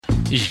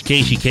This is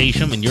Casey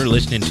Kasem, and you're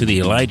listening to the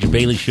Elijah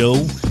Bailey Show,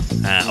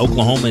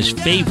 Oklahoma's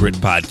favorite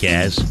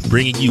podcast,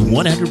 bringing you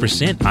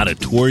 100%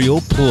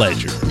 auditorial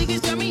pleasure.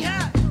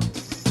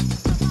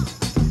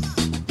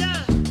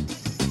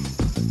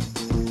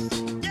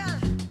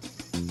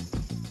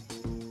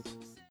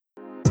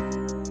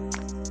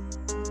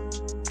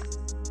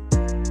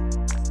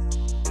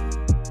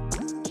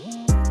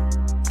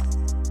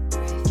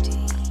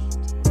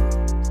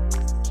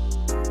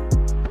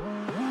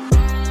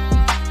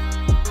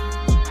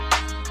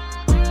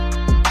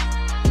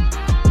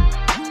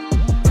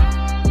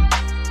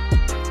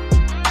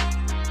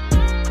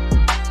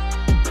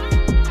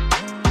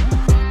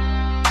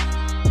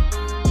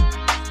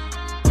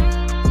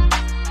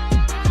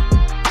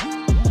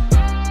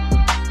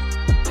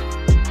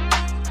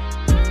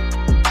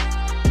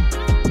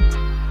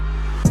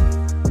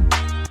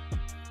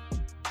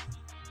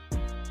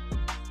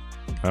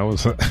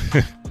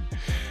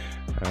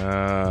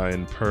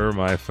 In per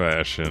my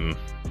fashion,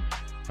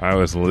 I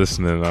was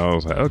listening. I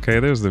was like, okay,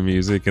 there's the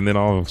music, and then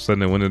all of a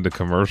sudden it went into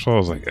commercial. I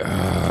was like,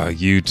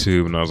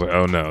 YouTube, and I was like,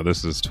 oh no,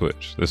 this is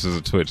Twitch. This is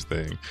a Twitch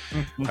thing.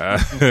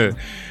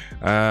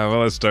 Well,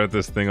 let's start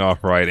this thing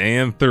off right.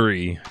 And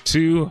 3,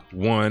 2,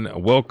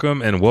 1.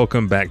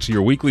 Welcome back to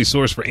your weekly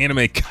source for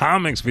anime,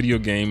 comics, video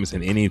games,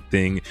 and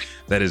anything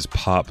that is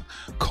pop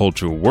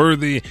culture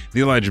worthy.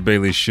 The Elijah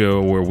Bailey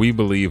Show, where we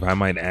believe I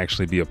might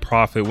actually be a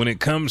prophet when it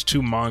comes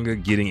to manga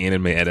getting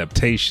anime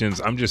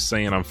adaptations. I'm just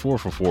saying I'm 4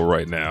 for 4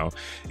 right now,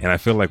 and I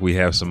feel like we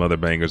have some other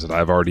bangers that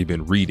I've already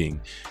been reading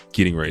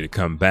getting ready to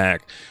come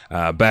back.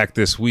 Back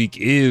this week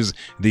is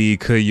the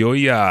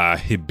Kyoya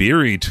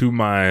Hibiri to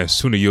my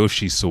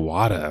Tsunayoshi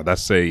Sawada.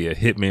 That's a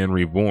Hitman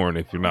Reborn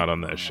if you're not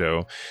on that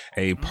show.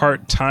 A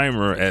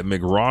part-timer at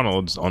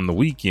McDonald's on the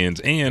weekends,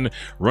 and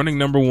running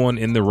number 1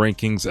 in the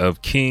rankings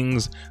of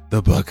Kings,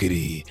 the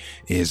Buckety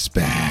is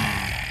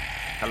back.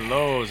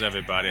 Hellos,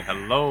 everybody.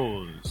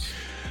 Hellos.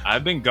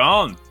 I've been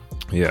gone.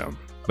 Yeah.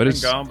 But I've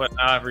been gone, but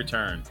now I've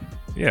returned.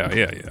 Yeah.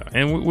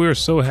 And we're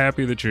so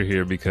happy that you're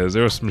here, because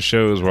there were some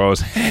shows where I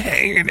was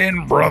hanging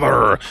in,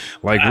 brother.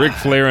 Like Ric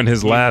Flair in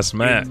his last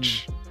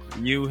match.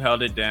 You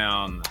held it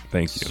down.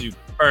 Thank you.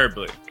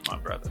 Superbly, my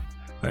brother.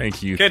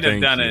 Thank you. Couldn't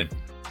have done it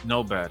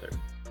no better.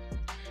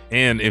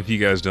 And if you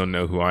guys don't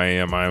know who I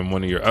am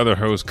one of your other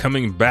hosts,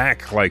 coming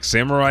back like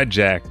Samurai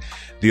Jack,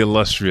 the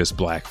illustrious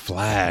Black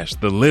Flash,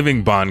 the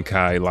living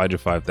Bankai, Elijah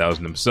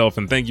 5000 himself.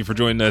 And thank you for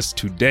joining us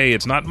today.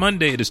 It's not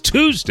Monday, it is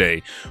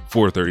Tuesday,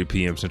 4:30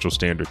 p.m. Central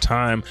Standard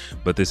Time,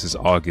 but this is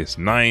August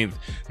 9th.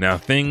 Now,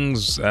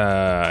 things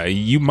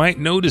you might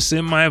notice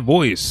in my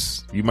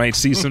voice. You might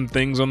see some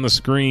things on the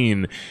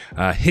screen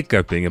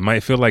hiccuping. It might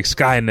feel like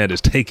Skynet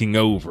is taking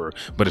over,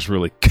 but it's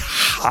really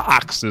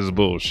Cox's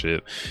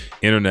bullshit.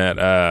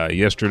 Internet,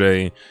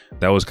 yesterday,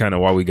 that was kind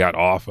of why we got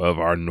off of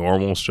our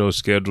normal show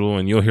schedule,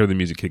 and you'll hear the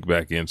music kick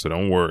back in, so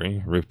don't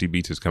worry. Rifty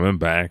Beats is coming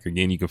back.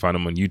 Again, you can find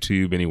them on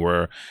YouTube,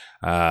 anywhere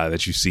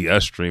that you see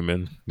us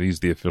streaming. These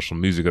are the official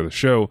music of the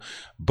show,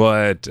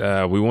 but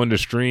we wanted to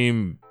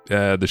stream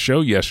the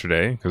show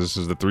yesterday, because this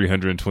is the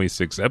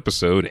 326th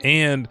episode,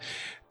 and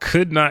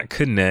could not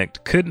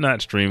connect, could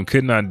not stream,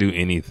 could not do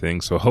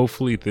anything. So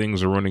hopefully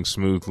things are running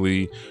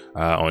smoothly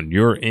on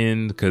your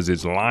end, because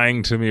it's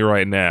lying to me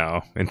right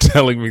now and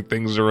telling me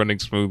things are running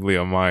smoothly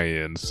on my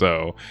end.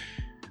 So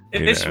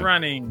it's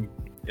running.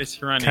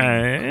 It's running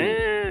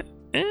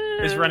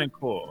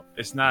cool.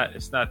 It's not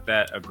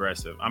that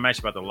aggressive. I'm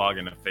actually about to log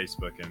into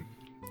Facebook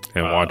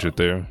and watch it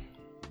there.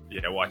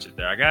 Yeah, watch it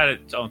there. I got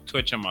it on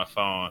Twitch on my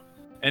phone,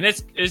 and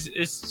it's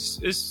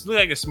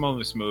like it's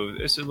smooth.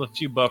 It's a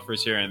few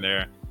buffers here and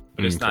there,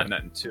 but it's not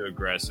nothing too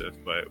aggressive.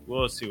 But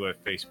we'll see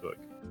what Facebook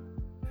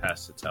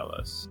has to tell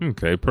us.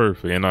 Okay,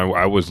 perfect. And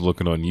I was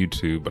looking on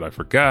YouTube, but I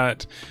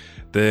forgot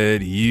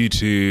that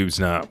YouTube's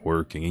not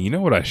working. And you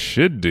know what I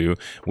should do?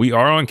 We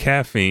are on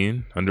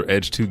Caffeine under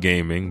Edge 2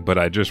 Gaming, but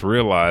I just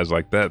realized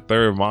like that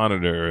third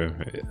monitor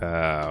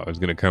is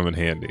going to come in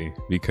handy,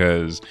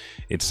 because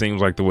it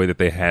seems like the way that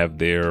they have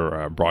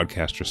their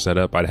broadcaster set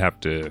up, I'd have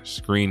to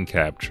screen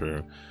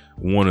capture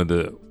one of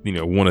the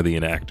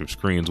inactive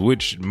screens,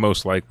 which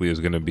most likely is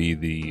going to be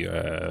the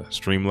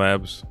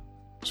Streamlabs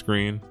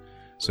screen,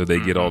 so they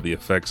get all the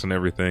effects and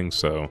everything.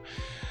 So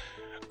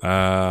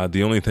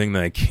the only thing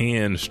that I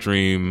can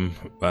stream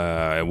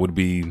would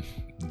be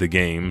the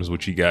games,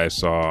 which you guys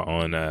saw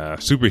on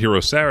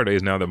Superhero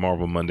Saturdays, now that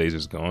Marvel Mondays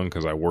is gone,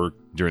 because I work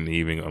during the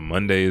evening on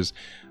Mondays.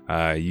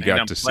 You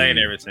got to see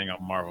everything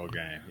on Marvel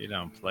game. You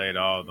done played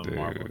all the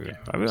Marvel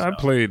games.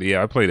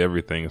 I played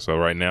everything. So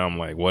right now I'm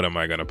like, what am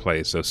I gonna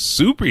play? So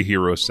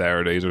Superhero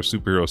Saturdays or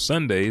Superhero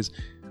Sundays,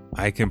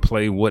 I can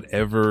play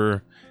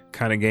whatever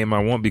kind of game I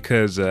want,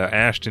 because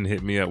Ashton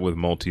hit me up with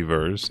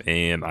Multiverse,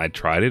 and I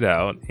tried it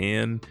out,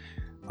 and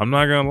I'm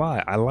not gonna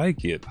lie, I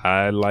like it.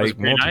 I like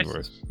Multiverse.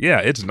 Nice? Yeah,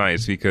 it's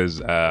nice, because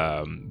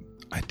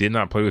I did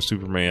not play with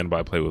Superman, but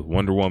I played with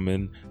Wonder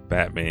Woman,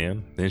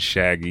 Batman, then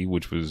Shaggy,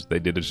 which was they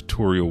did a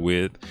tutorial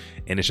with,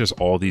 and it's just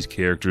all these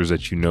characters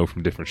that you know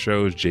from different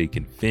shows, Jake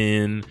and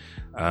Finn.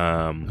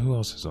 Who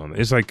else is on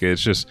there?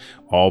 It's just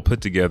all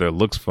put together. It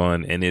looks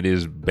fun, and it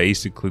is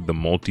basically the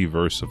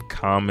multiverse of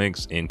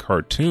comics and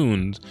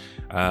cartoons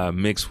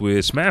mixed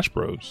with Smash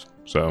Bros.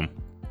 So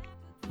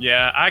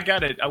yeah, I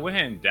got it. I went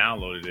ahead and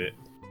downloaded it,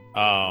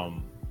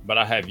 but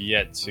I have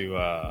yet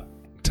to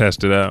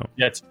test it out.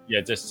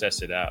 Just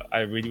test it out.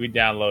 We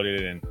downloaded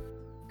it and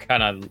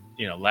kind of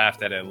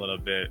laughed at it a little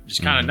bit,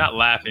 just kind of not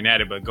laughing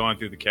at it, but going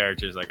through the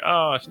characters like,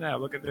 oh snap,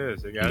 look at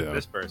this, they got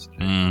this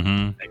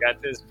person, they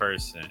got this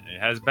person, it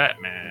has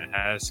Batman, it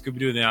has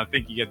Scooby-Doo. Then I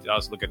think you get to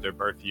also look at their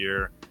birth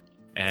year,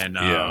 and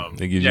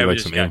it gives you like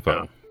some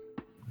info.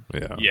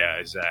 Yeah,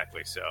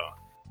 exactly. So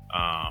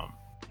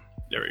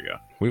there we go.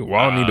 We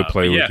all need to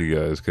play with you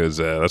guys, because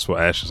that's what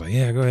Ash was like,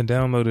 yeah, go ahead and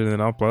download it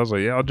and I'll play. I was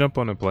like, yeah, I'll jump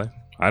on and play.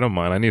 I don't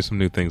mind. I need some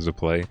new things to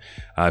play.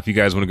 If you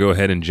guys want to go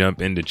ahead and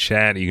jump into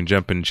chat, you can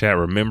jump in chat.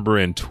 Remember,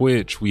 in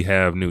Twitch, we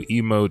have new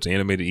emotes,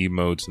 animated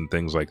emotes, and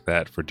things like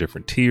that for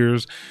different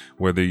tiers,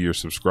 whether you're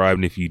subscribed.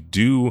 And if you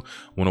do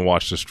want to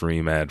watch the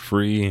stream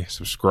ad-free,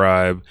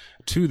 subscribe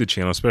to the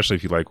channel, especially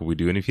if you like what we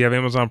do. And if you have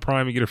Amazon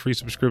Prime, you get a free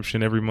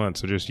subscription every month.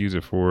 So just use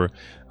it for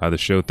the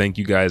show. Thank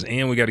you guys.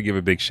 And we got to give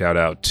a big shout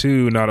out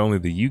to not only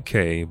the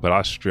UK, but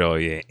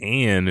Australia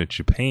and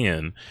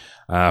Japan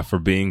for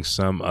being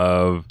some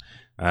of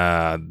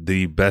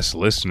the best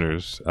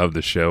listeners of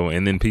the show,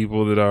 and then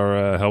people that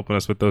are helping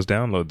us with those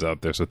downloads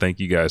out there. So thank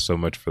you guys so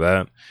much for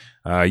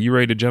that. You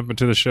ready to jump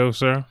into the show,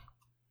 sir?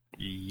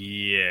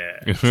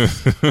 Yeah.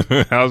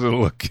 How's it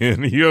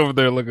looking? You over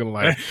there looking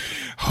like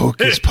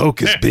hocus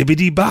pocus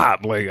bibbidi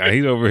bop. Like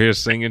he's over here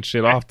singing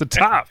shit off the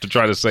top to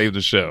try to save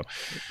the show.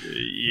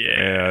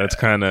 Yeah, it's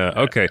kind of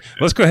okay.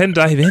 Let's go ahead and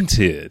dive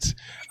into it.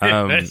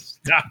 Let's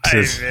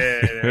dive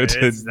in.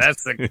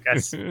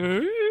 That's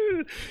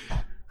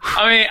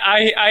I mean,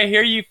 I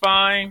hear you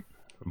fine,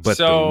 but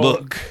the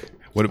look.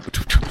 What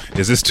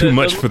is this too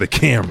much for the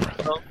camera?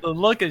 The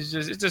look is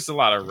just a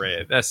lot of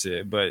red. That's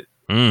it. But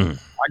I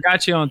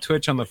got you on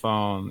Twitch on the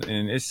phone,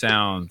 and it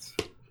sounds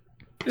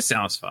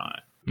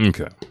fine.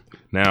 Okay.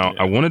 Now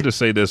I wanted to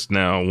say this.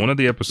 Now, one of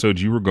the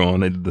episodes you were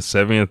gone, they did the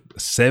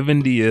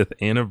 70th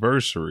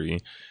anniversary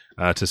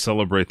to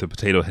celebrate the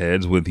Potato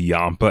Heads with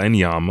Yampa and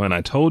Yama, and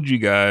I told you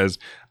guys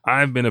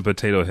I've been a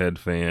Potato Head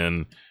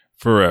fan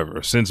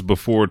forever, since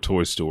before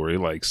Toy Story,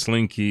 like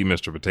Slinky,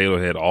 Mr.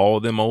 Potato Head, all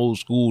of them old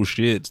school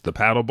shits, the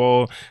paddle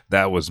ball,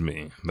 that was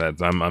me.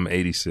 I'm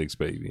 86,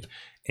 baby.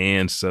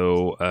 And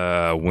so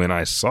when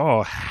I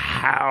saw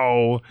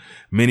how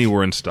many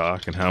were in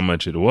stock and how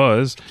much it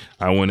was,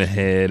 I went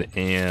ahead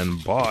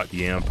and bought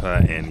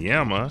Yampa and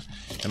Yama,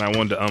 and I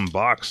wanted to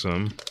unbox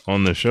them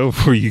on the show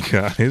for you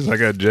guys. I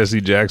got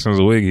Jesse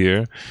Jackson's wig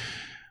here,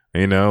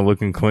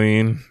 looking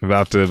clean,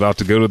 about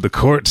to go to the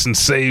courts and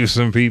save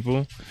some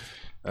people.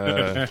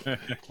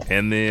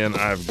 And then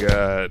I've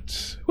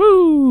got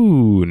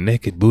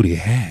naked booty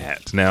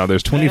hat. Now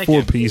there's 24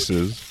 naked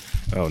pieces.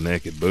 Booty. Oh,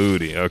 naked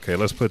booty. Okay,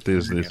 let's put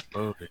this.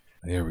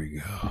 There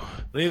we go.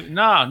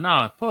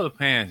 No, pull the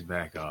pants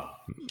back off.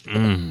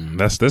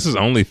 This is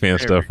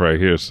OnlyFans stuff right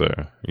here,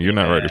 sir. You're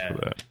not ready for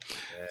that.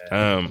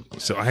 Yeah.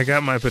 So I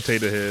got my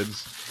potato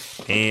heads.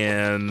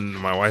 And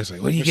my wife's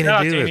like, what are you going to do?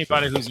 Shout out to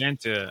anybody who's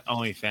into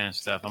OnlyFans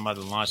stuff. I'm about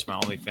to launch my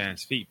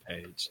OnlyFans feet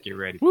page. Get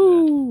ready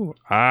for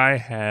that. I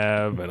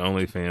have an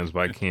OnlyFans,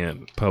 but I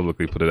can't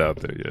publicly put it out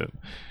there yet.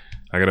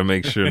 I got to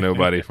make sure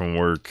nobody from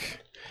work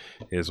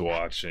is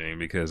watching,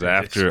 because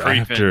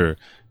after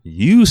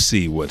you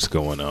see what's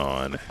going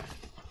on,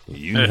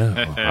 I'm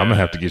going to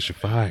have to get you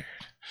fired.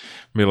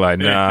 Be like,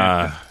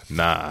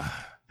 nah.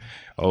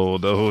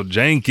 Old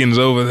Jenkins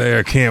over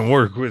there can't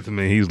work with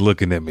me. He's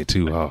looking at me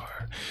too hard.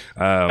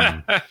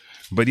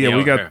 But yeah,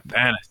 we got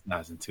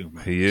too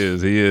much. He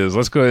is.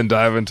 Let's go ahead and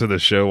dive into the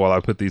show while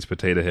I put these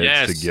potato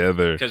heads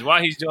together. Because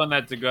while he's doing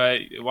that,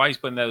 while he's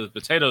putting those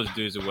potatoes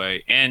dudes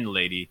away, and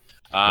lady,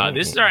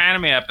 this is our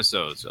anime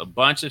episodes. A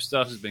bunch of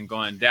stuff has been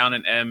going down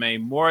in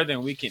anime, more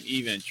than we can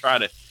even try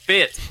to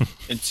fit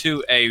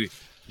into a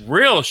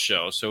real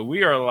show. So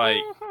we are like,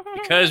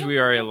 because we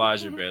are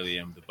Elijah Bailey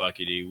and the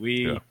Buckety,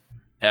 we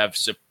have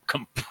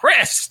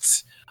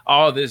compressed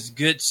all this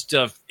good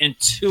stuff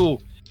into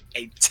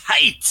a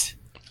tight.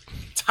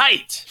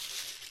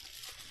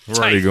 We're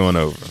already going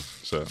over,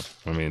 so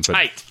I mean,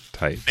 tight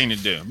thing to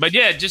do. But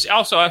yeah, just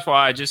also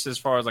FYI, just as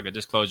far as like a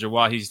disclosure,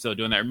 while he's still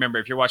doing that, remember,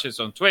 if you're watching this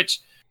on Twitch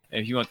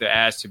and if you want the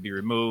ads to be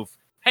removed,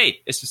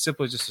 hey, it's as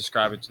simple as just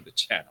subscribing to the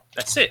channel.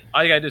 That's it.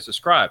 All you gotta do is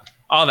subscribe.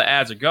 All the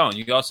ads are gone.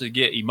 You can also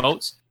get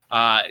emotes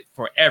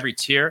for every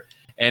tier,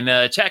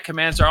 and chat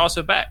commands are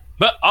also back.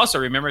 But also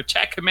remember,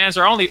 chat commands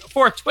are only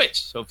for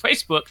Twitch. So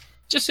Facebook,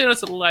 just send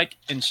us a like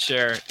and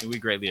share, and we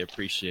greatly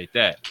appreciate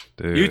that.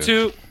 Dude.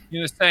 YouTube,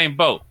 you're in the same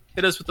boat.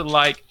 Hit us with a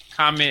like,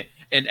 comment,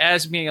 and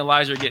as me and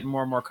Elijah are getting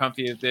more and more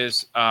comfy with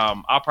this,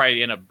 I'll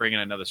probably end up bringing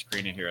another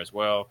screen in here as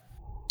well,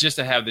 just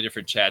to have the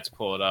different chats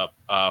pull it up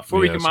before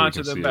we can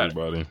monitor them better.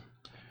 Everybody.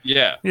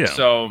 Yeah.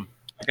 So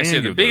Like I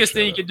said, the biggest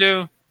thing you can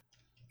do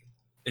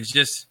is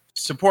just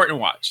support and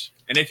watch.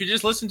 And if you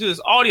just listen to this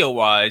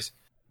audio-wise,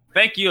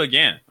 thank you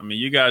again. I mean,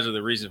 you guys are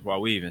the reason why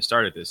we even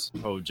started this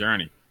whole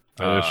journey.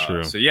 That's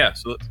true. So, yeah.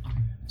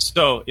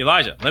 So,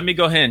 Elijah, let me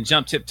go ahead and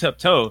jump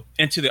tip-toe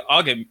into the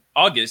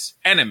August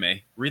anime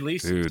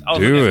release. Dude,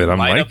 do it. I'm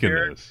liking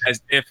this.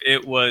 As if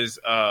it was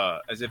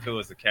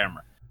the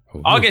camera.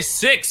 Ooh.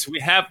 August 6th,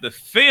 we have the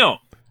film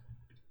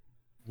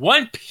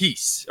One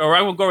Piece. All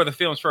right, we'll go over the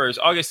films first.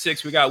 August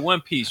 6th, we got One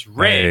Piece,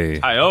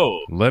 Red Taio.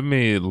 Let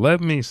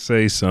me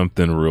say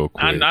something real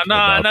quick. I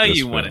know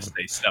you want to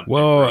say something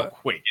real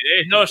quick.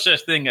 There's no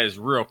such thing as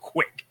real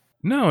quick.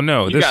 No.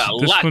 You got a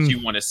lot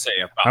you want to say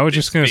about this. I was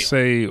just going to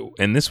say,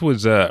 and this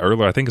was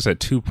earlier, I think it's at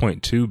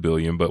 2.2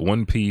 billion, but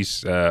One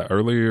Piece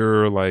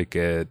earlier, like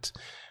at,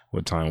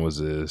 what time was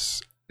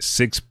this?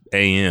 6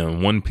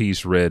 a.m. One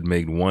Piece Red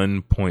made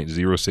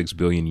 1.06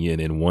 billion yen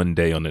in one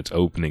day on its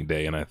opening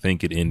day, and I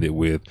think it ended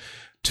with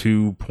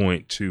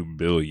 2.2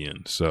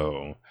 billion.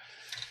 So,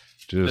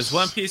 does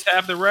One Piece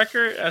have the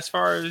record as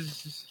far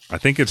as? I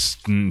think it's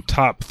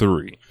top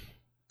three.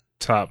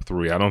 Top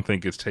three. I don't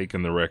think it's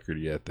taken the record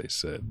yet. They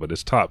said, but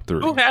it's top three.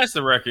 Who has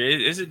the record?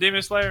 Is it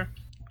Demon Slayer?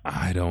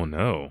 I don't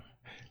know.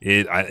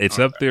 It's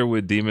up there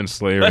with Demon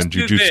Slayer and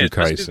Jujutsu Kaisen.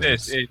 Let's do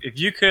this. If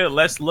you could,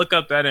 let's look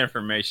up that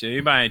information.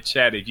 Anybody in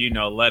chat, if you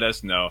know, let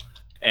us know.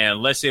 And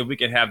let's see if we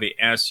can have the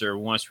answer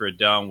once we're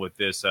done with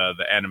this,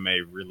 the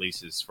anime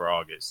releases for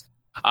August.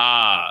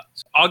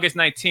 August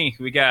 19th,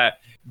 we got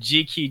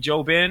Jiki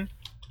Jobin,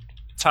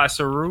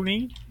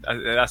 Taisaruni.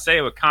 I say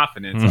it with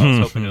confidence. I was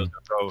hoping it was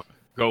going to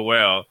go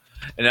well.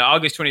 And then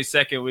August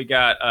 22nd, we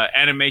got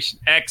Animation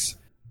X,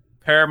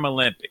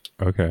 Paramolympic.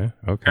 Okay.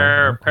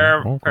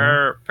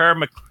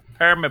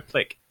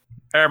 Paramolympic.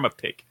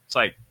 It's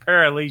like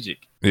paralegic.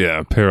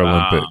 Yeah,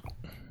 Paralympic.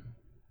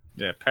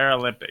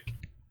 Paralympic.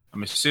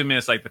 I'm assuming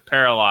it's like the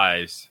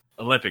paralyzed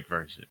Olympic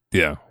version.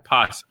 Yeah.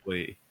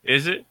 Possibly.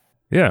 Is it?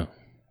 Yeah.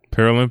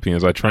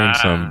 Paralympians. I trained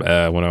some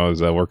when I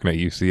was working at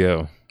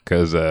UCO.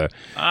 Because,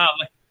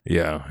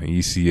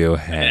 UCO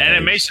had...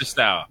 animation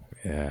style.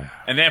 Yeah.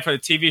 And then for the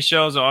TV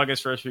shows on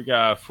August 1st, we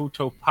got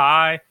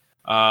Futopai.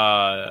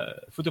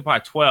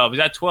 Futopai 12. Is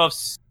that 12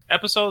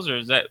 episodes, or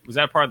was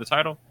that part of the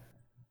title?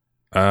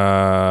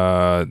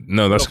 No,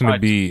 that's going to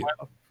be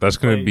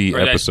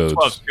episodes.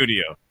 12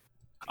 studio.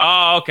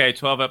 Oh, okay,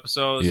 12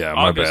 episodes. Yeah,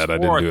 my bad. I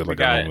didn't do it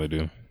like I normally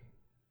do.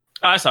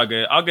 Oh, that's all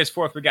good. August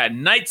 4th, we got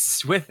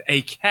Nights with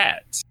a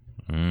Cat.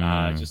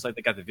 Just like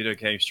they got the video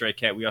game Stray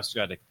Cat, we also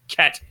got a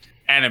cat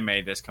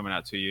anime that's coming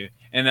out to you.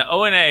 And the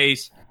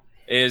ONAs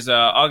is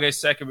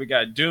August 2nd, we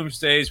got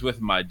Doomsdays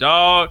with My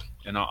Dog.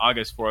 And on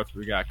August 4th,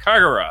 we got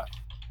Kagura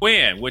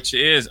Quinn, which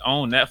is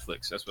on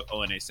Netflix. That's what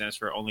ONA stands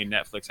for, only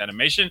Netflix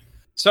animation.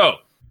 So,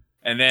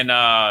 and then,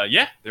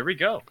 there we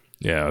go.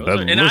 Yeah,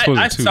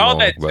 I saw long,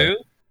 that but... too.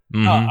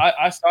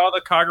 I saw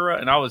the Kagura,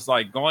 and I was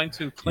like going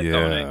to click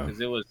on it because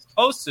it was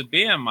supposed to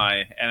be in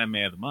my anime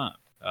of the month.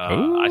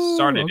 I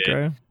started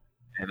it,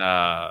 and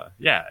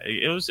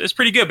it's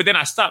pretty good. But then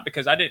I stopped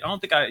because I don't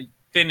think I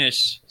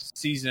finished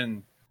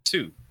season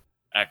 2.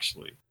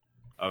 Actually,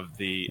 of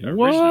the original.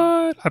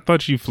 What? I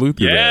thought you flew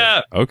through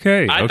that.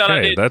 Okay. I thought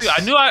I did too.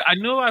 I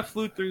knew I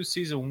flew through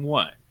season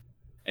 1.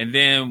 And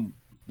then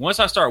once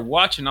I started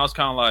watching, I was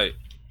kind of like,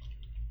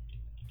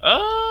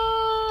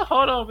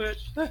 hold on,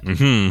 bitch.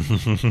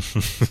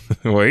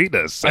 Wait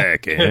a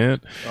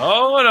second.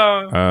 Hold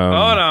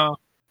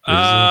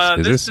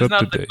on. This is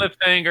not the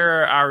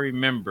cliffhanger I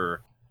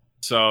remember.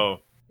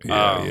 So,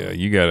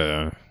 you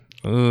gotta...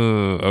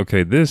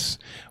 okay,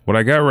 what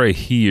I got right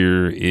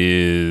here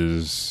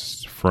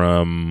is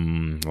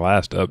from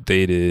last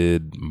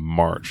updated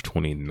March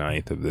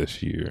 29th of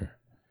this year.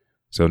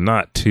 So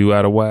not too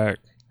out of whack,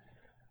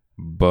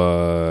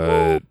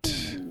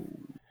 but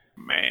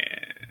man,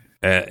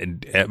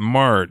 at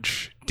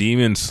March,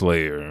 Demon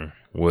Slayer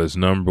was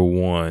number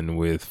 1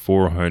 with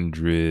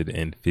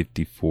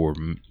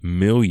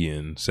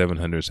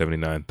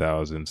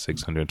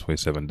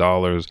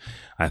 $454,779,627.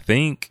 I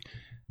think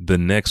the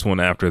next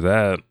one after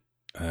that,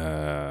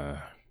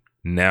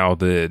 now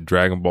that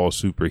Dragon Ball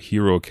Super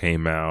Hero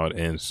came out,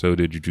 and so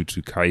did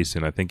Jujutsu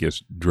Kaisen. I think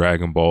it's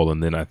Dragon Ball,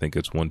 and then I think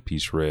it's One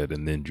Piece Red,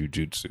 and then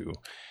Jujutsu.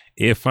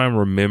 If I'm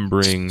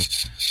remembering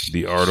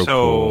the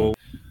article,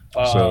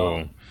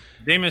 so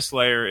Demon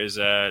Slayer is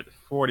at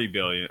 40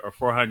 billion or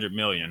 400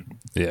 million.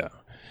 Yeah,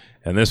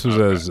 and this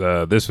was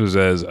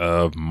as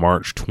of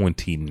March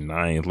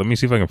 29th. Let me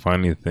see if I can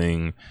find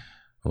anything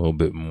a little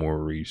bit more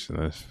recent.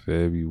 That's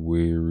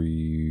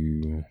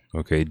February.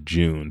 Okay,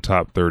 June.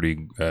 Top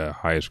 30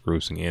 highest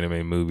grossing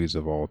anime movies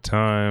of all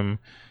time.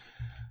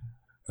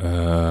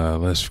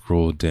 Let's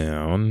scroll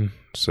down.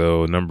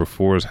 So number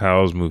 4 is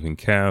Howl's Moving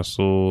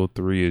Castle.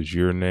 3 is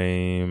Your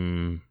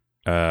Name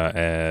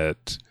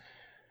at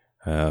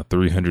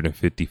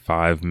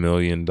 $355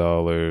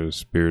 million.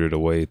 Spirited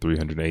Away,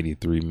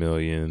 $383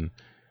 million.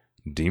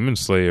 Demon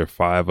Slayer,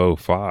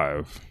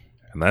 505.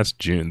 And that's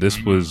June.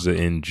 This was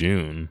in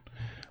June.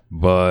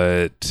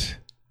 But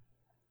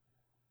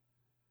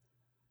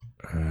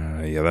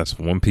Yeah, that's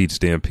One Piece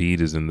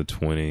Stampede is in the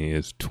 20.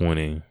 It's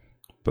 20.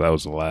 But that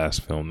was the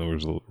last film that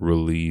was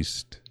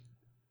released.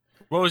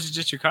 What was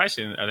Jujutsu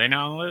Kaisen? Are they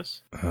now on the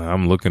list?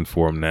 I'm looking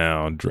for them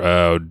now.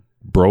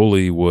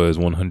 Broly was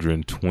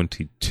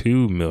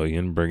 122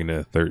 million, bringing it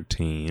to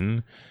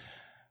 13.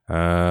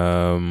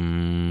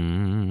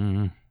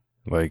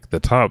 Like the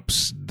top.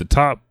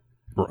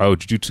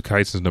 Jujutsu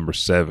Kaisen's number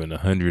 7,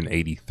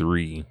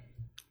 183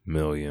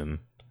 million.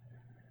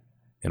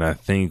 And I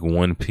think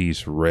One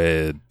Piece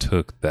Red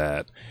took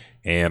that.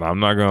 And I'm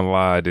not gonna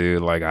lie,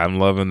 dude, like I'm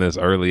loving this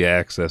early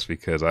access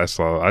because I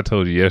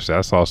told you yesterday,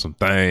 I saw some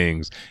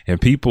things and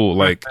people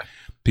like,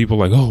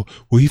 oh,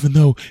 well, even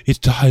though it's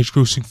the highest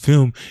grossing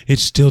film,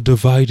 it's still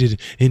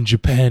divided in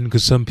Japan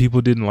because some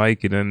people didn't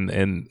like it.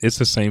 And it's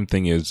the same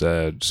thing as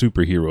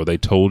Superhero. They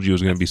told you it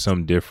was going to be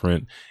something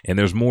different. And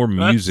there's more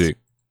music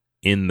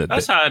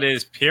that's how it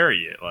is,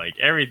 period. Like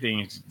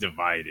everything's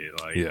divided.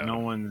 Like no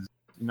one's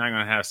not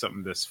going to have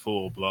something that's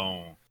full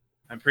blown.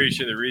 I'm pretty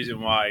sure the reason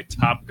why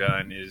Top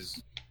Gun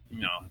is,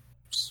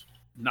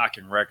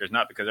 knocking records,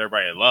 not because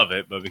everybody love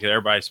it, but because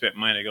everybody spent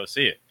money to go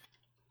see it.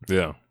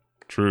 Yeah,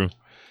 true.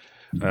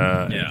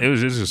 It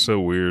was just so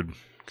weird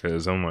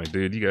because I'm like,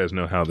 dude, you guys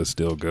know how this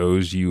still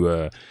goes.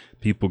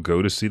 People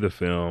go to see the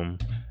film,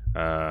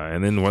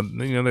 and then when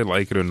they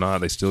like it or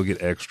not, they still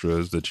get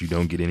extras that you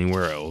don't get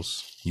anywhere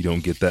else. You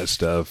don't get that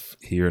stuff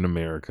here in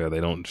America.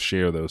 They don't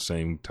share those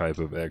same type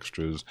of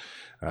extras.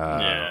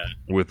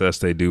 With us,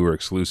 they do, or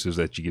exclusives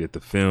that you get at the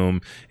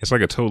film. It's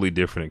like a totally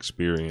different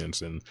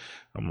experience, and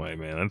I'm like,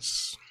 man,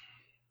 it's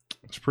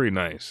pretty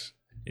nice.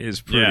 It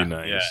is pretty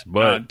nice,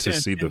 but to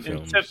see the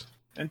films.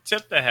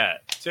 Tip the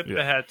hat to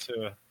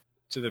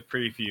the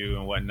preview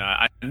and whatnot.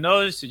 I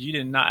noticed that you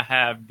did not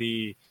have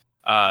the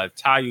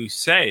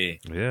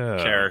Diasuke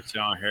character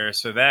on here,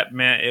 so that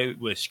meant it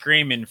was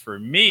screaming for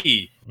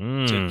me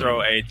to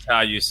throw a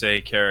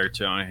Diasuke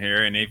character on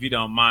here. And if you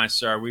don't mind,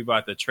 sir, we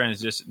about to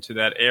transition to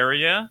that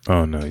area.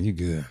 Oh no, you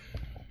good.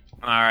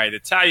 All right, the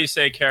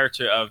Diasuke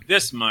character of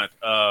this month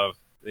of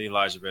the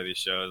Elijah Bailey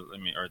Show,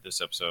 this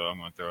episode I'm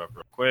going to throw up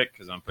real quick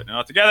because I'm putting it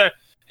all together,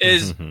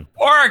 is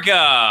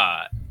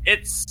Orga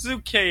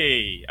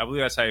Itsuke. I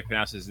believe that's how you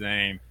pronounce his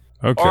name.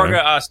 Okay.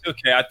 Orga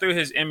Itsuke. I threw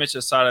his image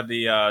aside of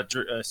the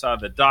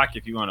dock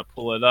if you want to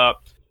pull it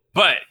up.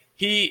 But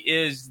he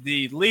is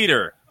the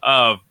leader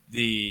of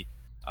the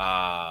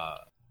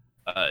Tekiden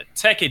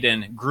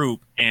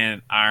group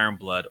and Iron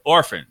Blood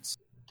Orphans.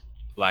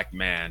 Black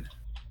man.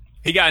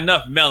 He got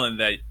enough melon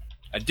that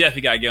I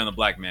definitely got to get on the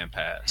black man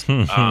pass.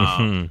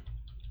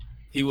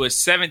 He was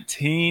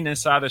 17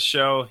 inside the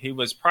show. He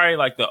was probably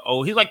like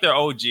he's like their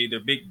OG,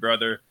 their big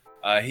brother.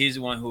 He's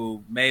the one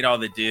who made all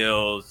the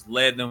deals,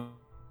 led them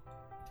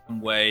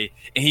way,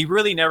 and he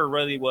never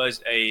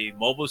was a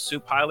mobile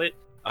suit pilot.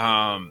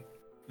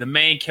 The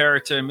main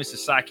character, Mr.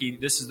 Saki,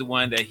 this is the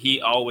one that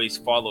he always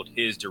followed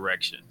his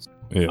directions.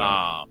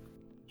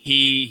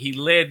 He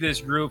led this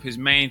group. His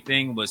main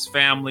thing was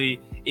family.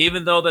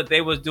 Even though that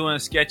they was doing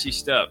sketchy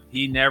stuff,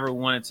 he never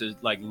wanted to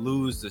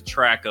lose the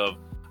track of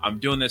I'm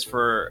doing this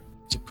to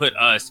put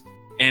us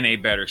in a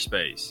better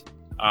space.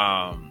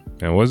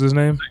 And what's his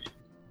name?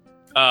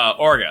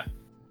 Orga.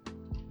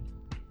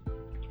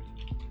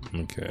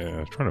 Okay, I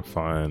was trying to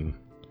find.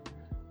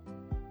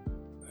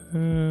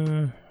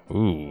 I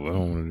don't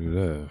want to do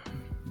that.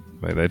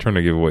 Like they're trying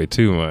to give away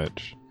too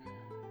much.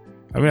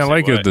 I mean, I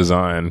like his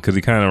design because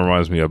he kind of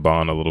reminds me of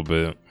Bond a little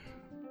bit.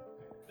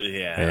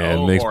 Yeah,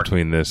 and mix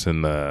between this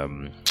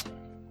and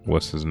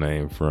what's his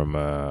name from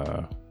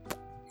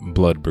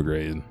Blood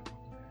Brigade.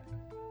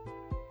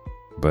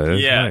 But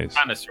it's nice.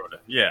 Kind of, sort of,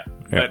 yeah.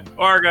 But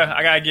Orga,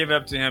 I gotta give it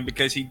up to him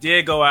because he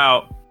did go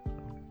out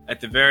at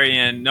the very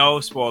end. No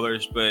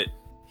spoilers, but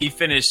he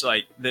finished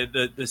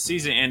the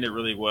season ended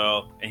really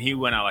well, and he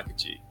went out like a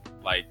G.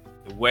 Like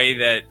the way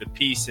that the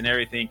piece and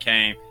everything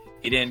came,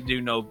 he didn't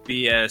do no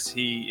BS.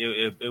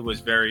 It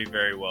was very,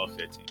 very well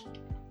fitting.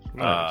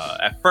 Nice.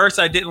 At first,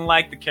 I didn't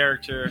like the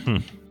character,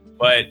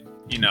 but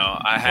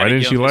I had. Why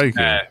didn't you like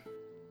it?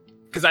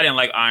 Because I didn't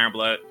like Iron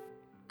Blood.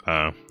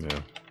 Yeah.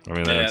 I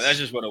mean, that's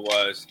just what it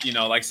was.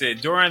 Like I said,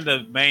 at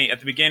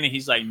the beginning,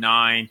 he's like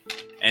 9,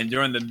 and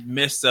during the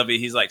midst of it,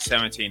 he's like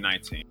 17,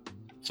 19.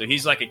 So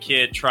he's like a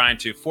kid trying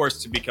to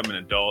force to become an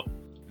adult.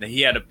 That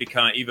he had to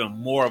become even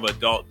more of an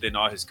adult than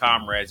all his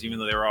comrades, even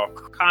though they were all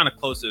kind of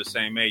close to the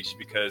same age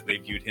because they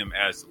viewed him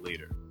as the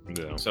leader.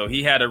 Yeah. So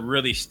he had to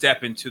really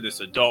step into this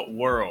adult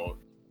world.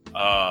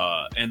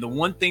 And the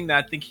one thing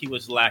that I think he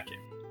was lacking,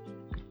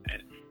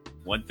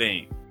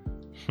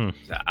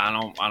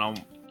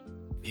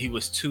 he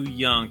was too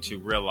young to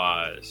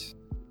realize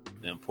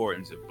the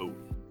importance of booty.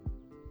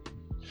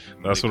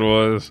 That's what it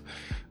was.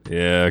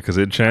 Yeah, because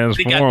it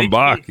transformed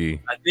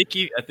Baki. I think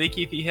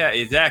if he had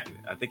a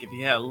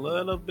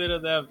little bit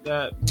of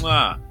that,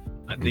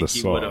 I think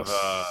he would have.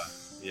 I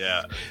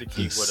think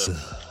he would have.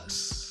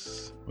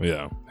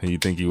 Yeah, you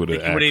think he would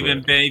have? He would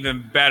have been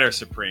even better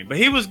Supreme, but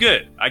he was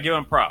good. I give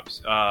him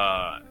props.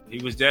 He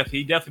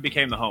definitely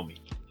became the homie.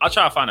 I'll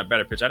try to find a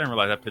better picture. I didn't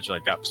realize that picture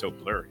got so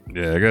blurry.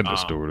 Yeah, it got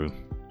distorted.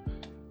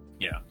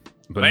 Yeah,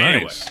 But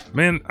nice. Anyway.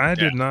 Man, I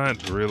did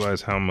not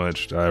realize how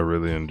much I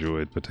really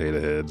enjoyed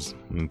potato heads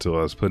until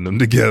I was putting them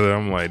together.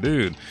 I'm like,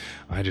 dude,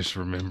 I just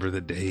remember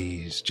the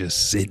days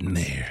just sitting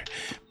there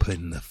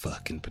putting the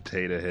fucking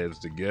potato heads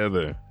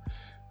together.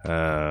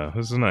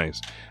 This is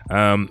nice.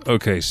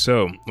 Okay,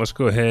 so let's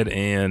go ahead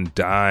and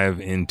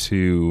dive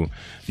into. Do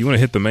you want to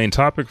hit the main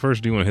topic first?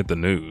 Or do you want to hit the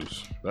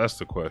news? That's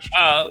the question.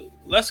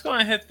 Let's go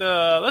and hit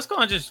the. Let's go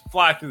and just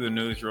fly through the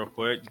news real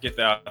quick. Get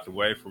that out of the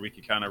way, for we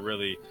can kind of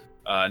really,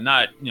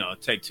 not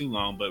take too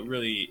long, but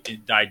really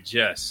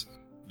digest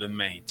the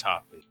main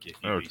topic. If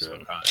you be so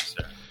kind,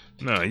 sir.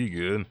 No, you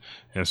good.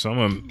 And so I'm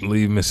going to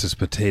leave Mrs.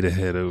 Potato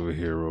Head over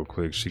here real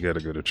quick. She got to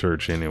go to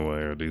church anyway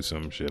or do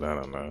some shit. I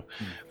don't know.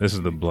 This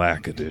is the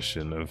black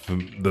edition of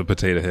the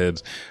Potato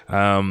Heads.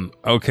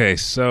 Okay,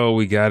 so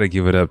we got to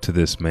give it up to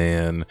this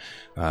man,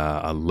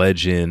 a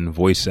legend,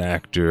 voice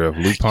actor of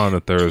Lupin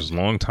III's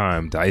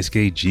longtime,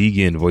 Daisuke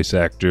Jigen, voice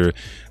actor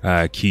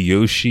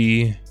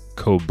Kiyoshi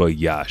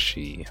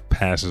Kobayashi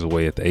passes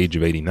away at the age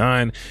of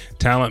 89.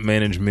 Talent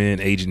management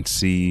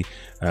agency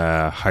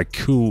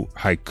Hikoyo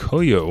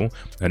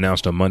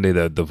announced on Monday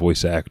that the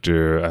voice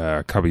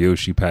actor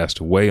Kobayashi passed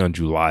away on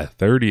July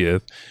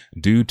 30th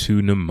due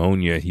to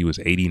pneumonia. He was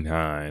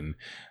 89.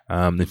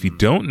 If you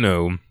don't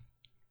know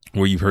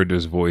where you've heard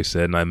this voice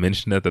said, and I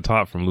mentioned at the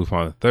top from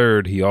Lupin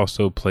III, he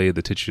also played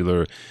the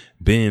titular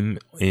Bim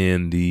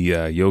in the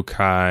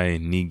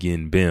Yokai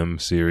Nigen Bim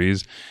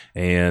series,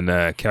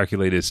 and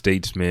calculated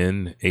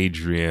statesman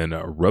Adrian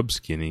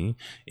Rubsky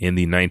in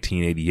the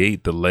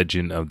 1988 The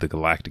Legend of the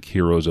Galactic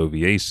Heroes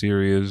OVA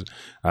series.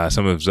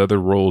 Some of his other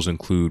roles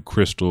include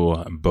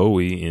Crystal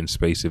Bowie in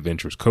Space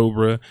Adventures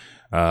Cobra,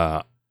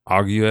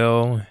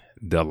 Aguel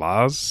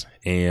Delaz,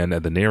 and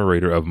the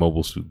narrator of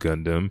Mobile Suit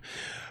Gundam,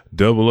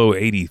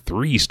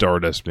 0083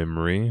 Stardust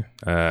Memory,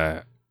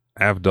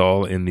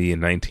 Avdol in the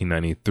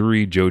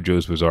 1993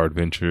 JoJo's Bizarre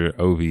Adventure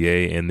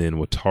OVA, and then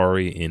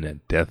Watari in a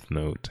Death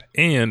Note.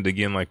 And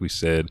again, like we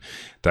said,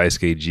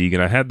 Daisuke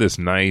Jigen. I had this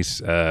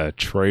nice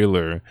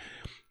trailer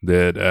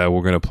that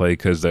we're going to play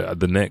because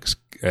the next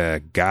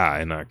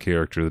guy, not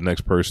character, the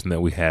next person that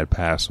we had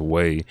pass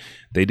away,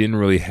 they didn't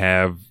really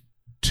have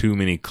too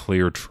many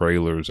clear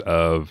trailers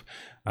of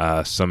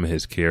some of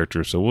his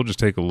characters. So we'll just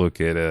take a look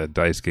at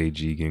Daisuke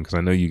Jigen, because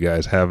I know you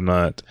guys have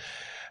not.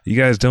 You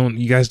guys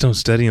don't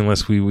study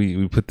unless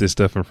we put this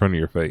stuff in front of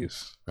your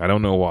face. I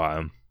don't know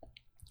why,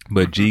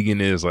 but Jigen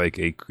is like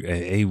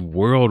a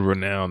world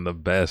renowned, the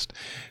best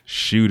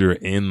shooter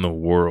in the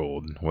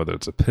world, whether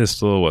it's a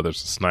pistol, whether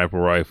it's a sniper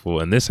rifle.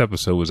 And this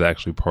episode was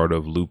actually part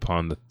of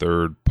Lupin the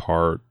Third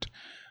Part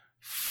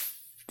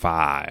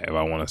 5,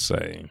 I want to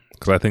say,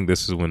 because I think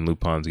this is when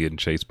Lupin's getting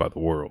chased by the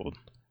world.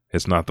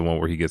 It's not the one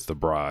where he gets the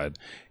bride,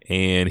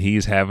 and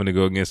he's having to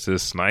go against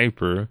this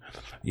sniper,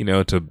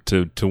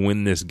 to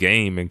win this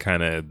game and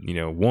kind of,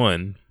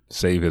 one,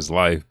 save his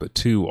life, but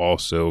two,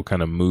 also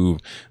kind of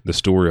move the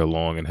story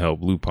along and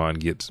help Lupin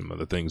get some of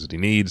the things that he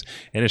needs.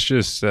 And it's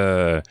just,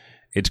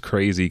 it's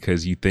crazy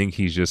because you think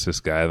he's just this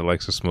guy that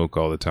likes to smoke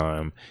all the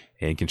time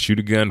and can shoot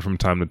a gun from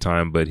time to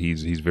time, but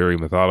he's very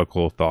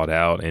methodical, thought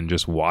out, and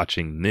just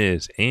watching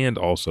this, and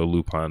also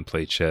Lupin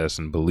play chess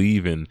and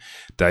believe in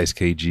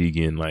Daisuke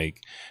Jigen,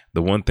 like,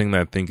 the one thing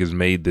that I think has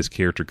made this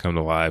character come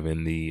to life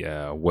in the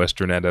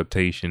Western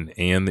adaptation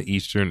and the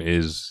Eastern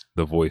is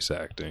the voice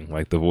acting.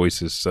 Like, the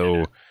voice is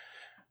so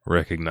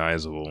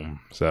recognizable.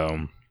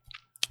 So,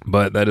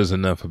 but that is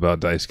enough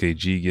about Daisuke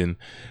Jigen.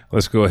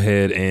 Let's go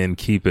ahead and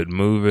keep it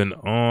moving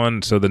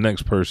on. So the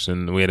next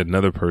person, we had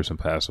another person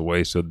pass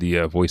away. So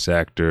the voice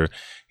actor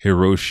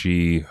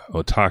Hiroshi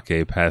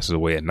Otake passes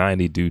away at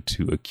 90 due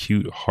to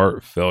acute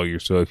heart failure.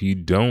 So if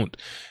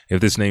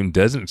this name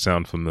doesn't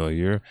sound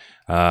familiar,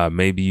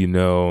 maybe you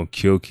know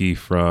Kyoki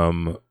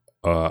from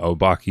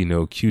Obaki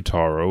no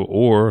Kyutaro,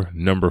 or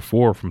number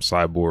 4 from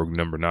Cyborg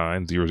number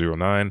 9,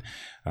 009,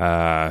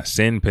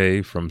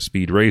 Senpei from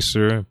Speed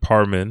Racer,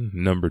 Parman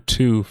number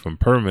 2 from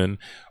Perman,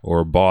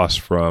 or Boss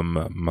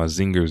from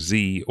Mazinger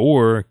Z,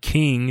 or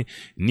King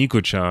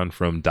Niko-chan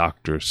from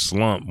Dr.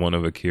 Slump, one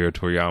of Akira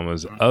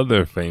Toriyama's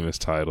other famous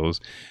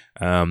titles.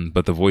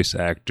 But the voice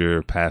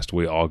actor passed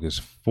away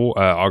August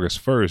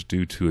 1st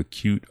due to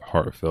acute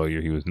heart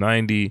failure. He was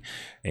 90,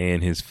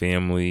 and his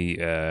family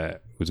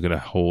was going to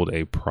hold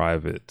a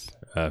private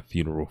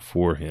funeral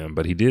for him.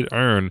 But he did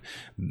earn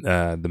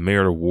the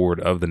Merit Award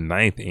of the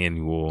 9th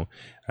Annual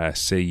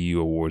Seiyu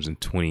Awards in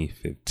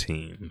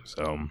 2015.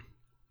 So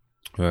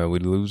we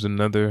lose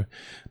another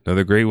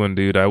great one,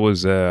 dude. I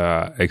was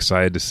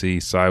excited to see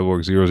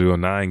Cyborg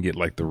 009 get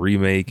like the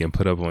remake and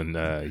put up on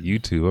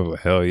YouTube. I was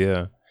like, hell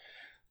yeah.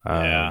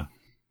 Yeah.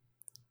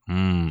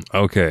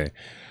 Okay.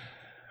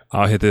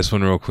 I'll hit this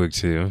one real quick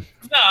too.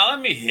 No, let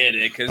me hit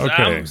it because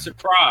I'm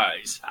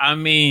surprised. I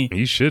mean,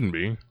 you shouldn't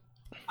be.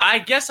 I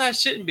guess I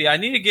shouldn't be. I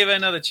need to give it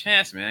another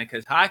chance, man,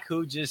 because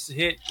Haiku just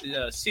hit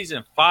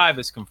season 5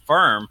 is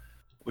confirmed,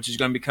 which is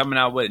going to be coming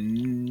out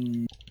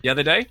the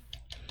other day.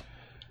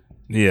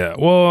 Yeah,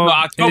 well,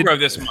 October of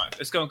this month.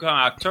 It's going to come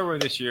out October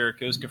of this year.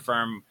 It was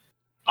confirmed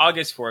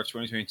August 4th,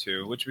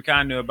 2022, which we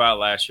kind of knew about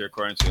last year,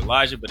 according to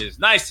Elijah, but it's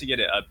nice to get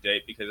an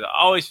update because I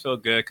always feel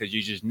good because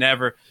you just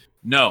never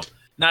know.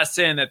 Not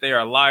saying that they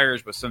are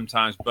liars, but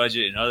sometimes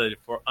budget and other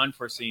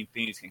unforeseen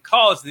things can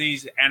cause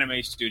these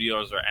anime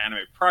studios or anime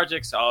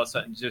projects to all of a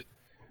sudden just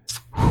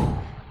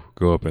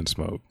go up in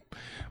smoke.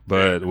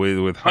 But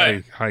with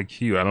high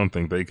Q, I don't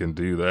think they can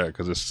do that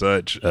because it's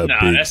such a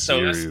big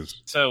series.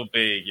 That's so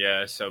big.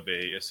 Yeah, it's so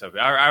big. It's so big.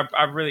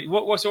 I really.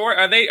 So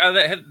are they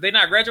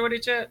not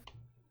graduated yet?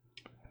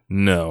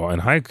 No,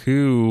 and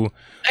Haiku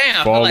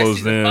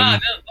follows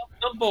them.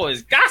 Them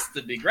boys got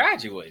to be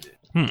graduated.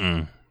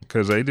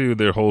 Because they do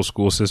their whole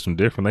school system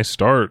different. They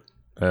start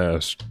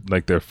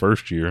like their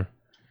first year,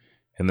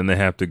 and then they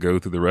have to go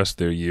through the rest of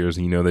their years.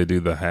 And, they do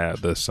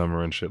the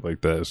summer and shit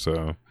like that.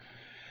 So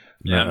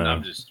yeah,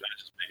 I'm just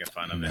making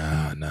fun of it.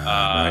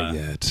 Not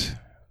yet.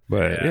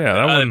 But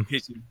that one.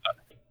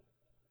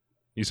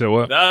 You said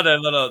what?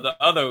 The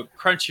other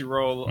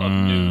Crunchyroll of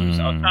news.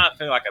 I was trying to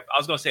think I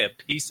was going to say a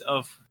piece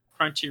of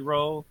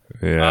Crunchyroll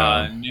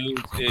news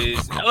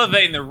is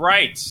elevating the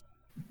rights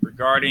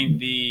regarding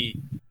the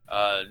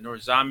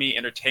Norzami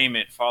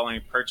Entertainment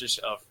following purchase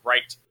of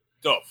Right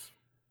Stuff.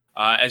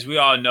 As we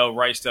all know,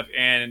 Right Stuff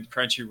and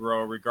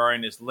Crunchyroll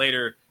regarding this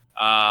later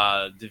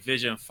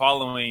division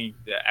following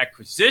the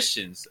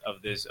acquisitions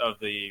of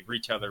the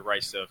retailer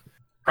Right Stuff.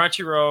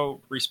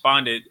 Crunchyroll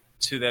responded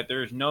to that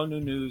there's no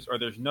news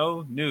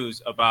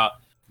about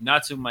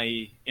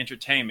Natsume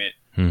Entertainment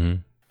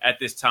at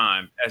this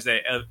time as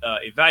they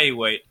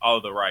evaluate all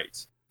of the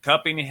rights.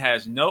 Company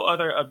has no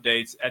other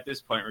updates at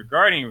this point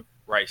regarding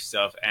Right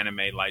Stuff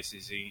anime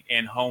licensing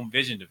and home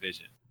video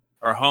division,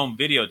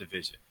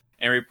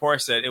 and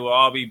reports that it will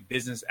all be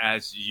business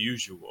as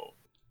usual.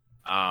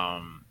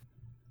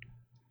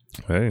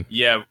 Hey.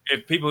 Yeah,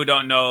 if people who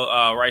don't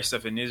know Right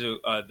Stuff and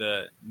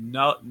the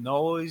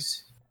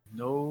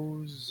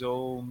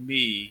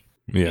Nozomi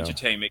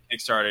Entertainment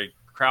kickstarted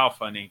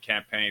crowdfunding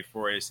campaign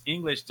for its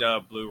English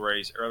dub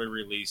Blu-rays early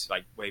release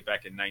like way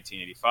back in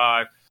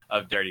 1985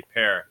 of Dirty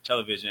Pair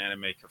television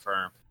anime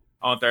confirmed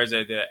on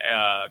Thursday. The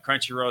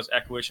Crunchyroll's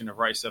acquisition of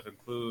Right Stuff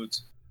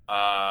includes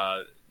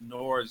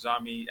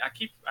Norzami.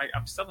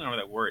 I'm stumbling over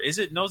that word. Is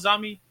it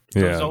Nozami?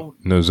 Yeah,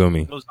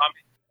 Nozomi.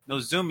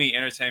 Nozumi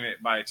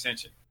Entertainment by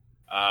extension.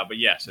 But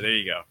yeah, so there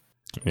you go.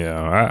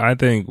 Yeah, I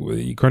think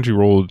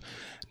Crunchyroll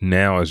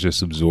now is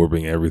just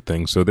absorbing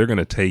everything, so they're going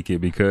to take it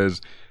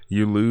because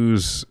you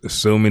lose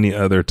so many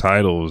other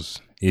titles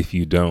if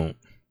you don't.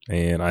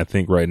 And I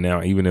think right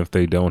now, even if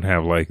they don't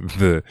have like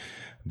the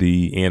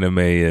anime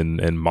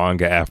and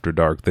manga after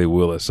dark, they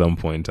will at some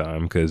point in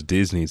time because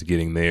Disney's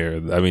getting there.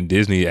 I mean,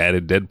 Disney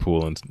added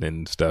Deadpool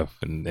and stuff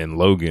and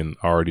Logan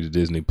already to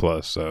Disney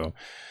Plus. So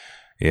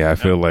yeah, I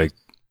feel like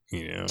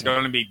it's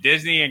going to be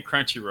Disney and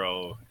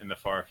Crunchyroll in the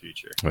far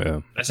future.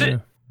 Yeah, that's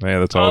it. Yeah,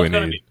 that's all we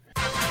need.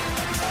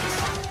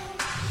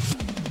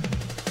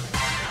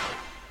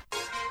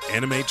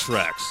 Anime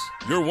Tracks,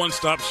 your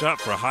one-stop shop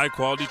for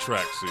high-quality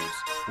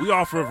tracksuits. We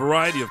offer a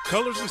variety of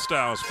colors and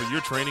styles for your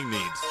training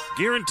needs,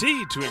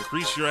 guaranteed to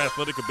increase your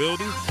athletic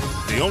ability.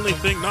 The only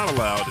thing not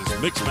allowed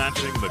is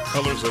mix-matching the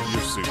colors of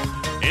your suit.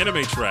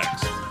 Anime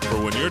Tracks, for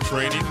when your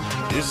training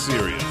is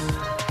serious.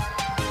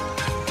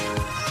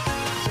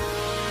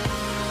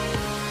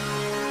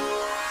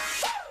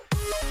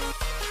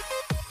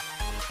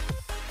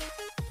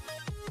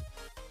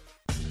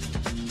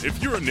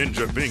 If you're a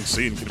ninja, being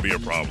seen can be a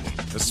problem,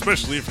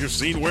 especially if you're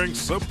seen wearing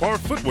subpar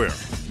footwear.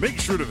 Make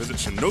sure to visit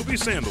Shinobi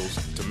Sandals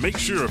to make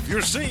sure if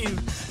you're seen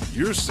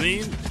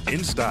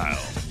in style.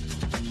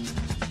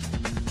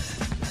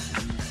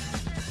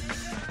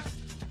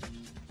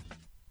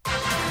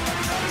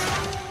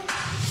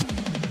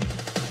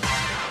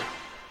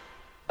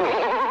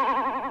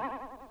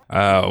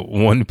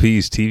 One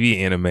Piece TV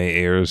anime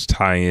airs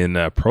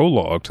tie-in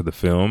prologue to the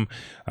film.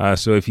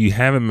 So if you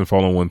haven't been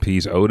following One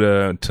Piece,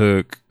 Oda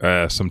took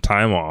some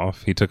time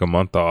off. He took a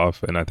month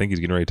off, and I think he's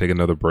getting ready to take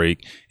another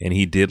break. And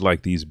he did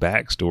like these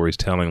backstories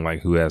telling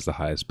like who has the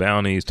highest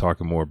bounties,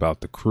 talking more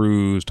about the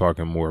crews,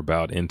 talking more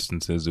about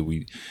instances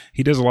that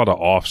he does a lot of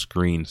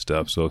off-screen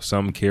stuff. So if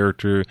some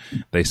character,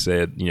 they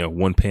said,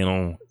 one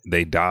panel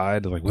they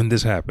died, like when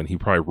this happened, he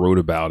probably wrote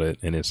about it,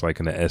 and it's like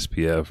in the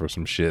SPF or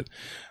some shit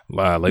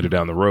later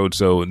down the road.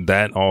 So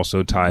that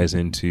also ties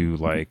into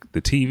like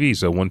the TV.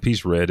 So One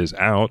Piece Red is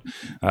out.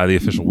 The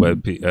official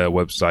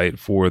website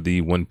for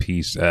the One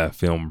Piece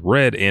film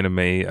Red anime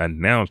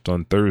announced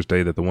on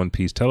Thursday that the One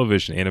Piece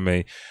television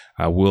anime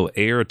will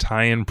air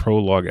tie-in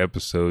prologue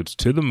episodes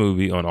to the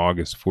movie on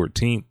August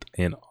 14th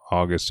and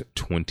August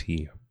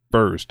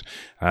 21st.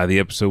 The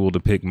episode will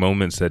depict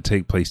moments that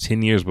take place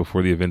 10 years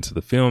before the events of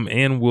the film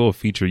and will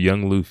feature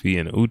young Luffy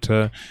and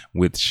Uta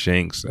with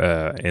Shanks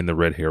and the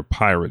Red Hair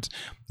Pirates.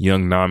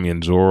 Young Nami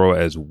and Zoro,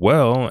 as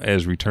well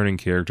as returning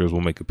characters,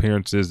 will make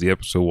appearances. The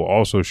episode will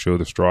also show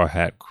the Straw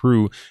Hat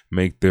crew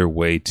make their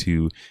way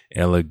to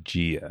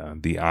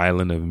Elegia, the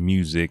island of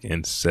music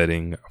and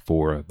setting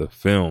for the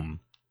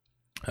film.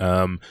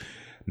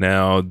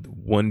 Now,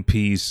 One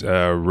Piece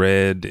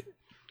Red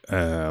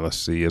let's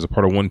see, as a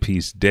part of One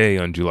Piece Day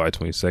on July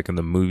 22nd,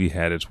 the movie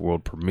had its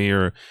world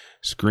premiere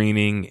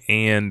screening,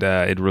 and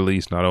it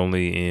released not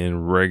only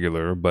in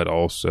regular but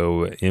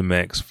also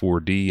MX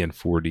 4D and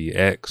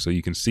 4DX. So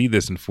you can see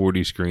this in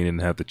 4D screen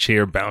and have the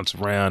chair bounce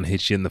around,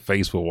 hit you in the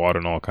face with water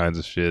and all kinds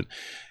of shit,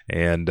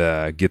 and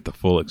get the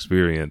full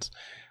experience.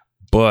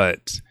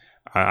 But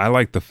I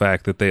like the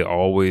fact that they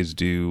always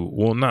do,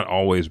 well, not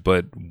always,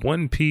 but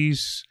One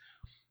Piece,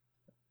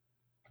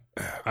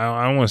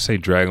 I don't want to say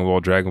Dragon Ball.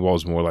 Dragon Ball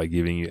is more like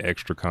giving you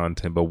extra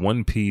content, but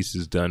One Piece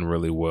is done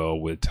really well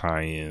with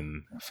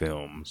tie-in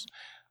films,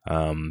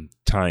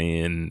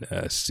 tie-in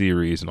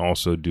series, and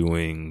also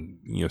doing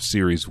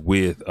series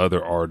with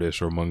other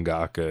artists or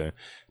mangaka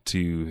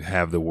to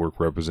have the work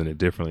represented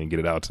differently and get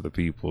it out to the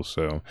people.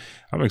 So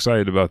I'm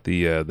excited about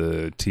the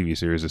TV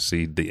series to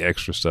see the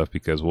extra stuff,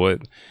 because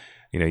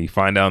you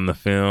find out in the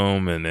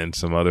film and then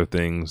some other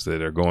things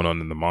that are going on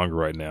in the manga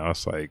right now.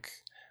 It's like,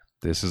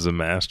 this is a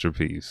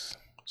masterpiece.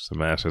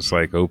 It's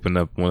like open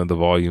up one of the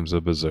volumes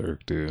of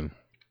Berserk, dude.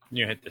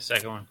 You hit the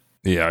second one?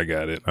 Yeah, I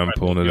got it. I'm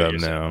pulling it up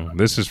now.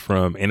 This is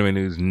from Anime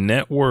News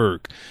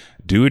Network.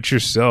 Do it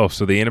yourself.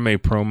 So the anime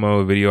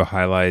promo video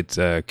highlights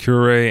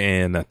Kure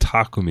and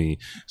Takumi.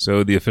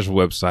 So the official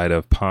website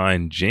of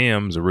Pine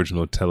Jam's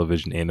original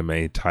television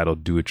anime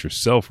titled Do It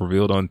Yourself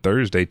revealed on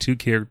Thursday 2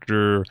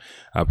 character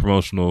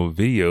promotional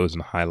videos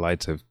and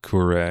highlights of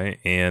Kure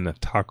and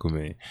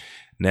Takumi.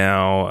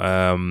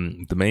 Now,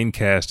 the main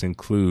cast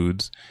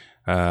includes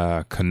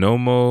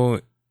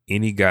Kanomo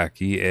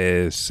Inigaki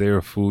as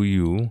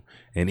Serafuyu,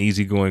 an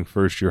easygoing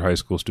first-year high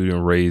school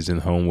student raised in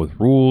a home with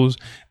rules.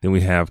 Then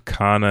we have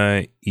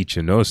Kana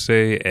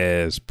Ichinose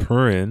as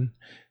Purin,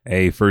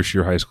 a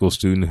first-year high school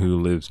student who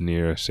lives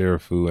near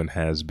Serafu and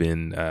has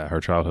been her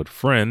childhood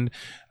friend.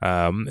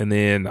 And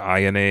then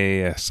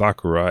Ayane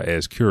Sakura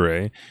as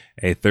Kure,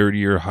 a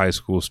third-year high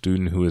school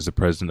student who is the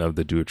president of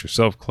the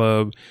Do-It-Yourself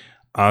Club.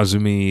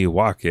 Azumi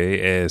Wake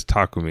as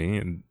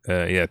Takumi,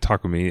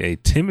 a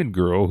timid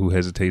girl who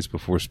hesitates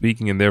before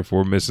speaking and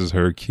therefore misses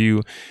her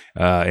cue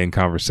in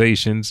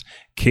conversations.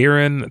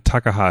 Karen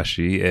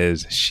Takahashi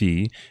as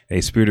Shi,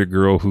 a spirited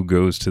girl who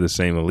goes to the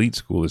same elite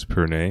school as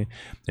Purne.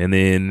 And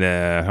then,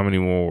 how many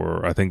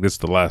more? I think this is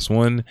the last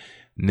one.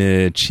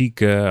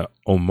 Nichika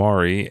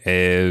Omari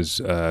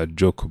as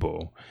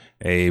Jokubo,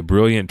 a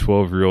brilliant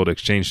 12-year-old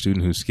exchange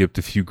student who skipped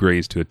a few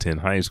grades to attend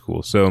high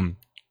school. So,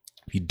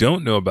 if you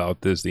don't know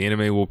about this, the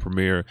anime will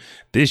premiere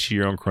this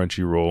year on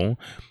Crunchyroll.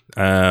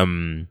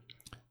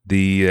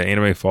 The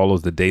anime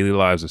follows the daily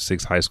lives of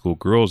 6 high school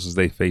girls as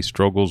they face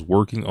struggles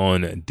working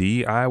on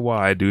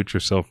DIY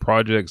do-it-yourself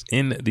projects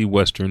in the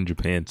western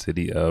Japan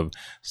city of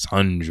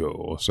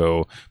Sanjo.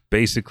 So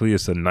basically,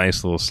 it's a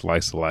nice little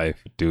slice of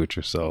life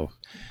do-it-yourself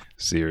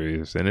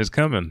series, and it's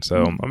coming.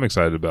 So I'm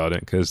excited about it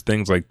because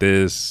things like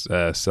this,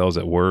 Cells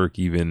at Work,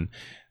 even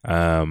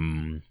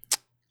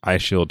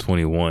iShield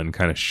 21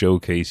 kind of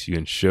showcase you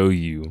and show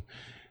you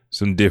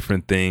some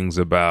different things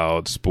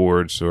about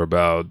sports or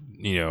about,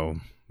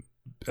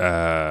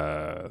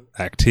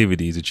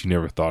 activities that you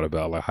never thought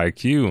about, like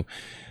Haikyuu,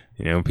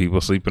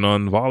 people sleeping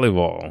on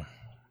volleyball.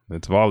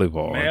 It's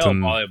volleyball.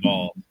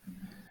 Volleyball.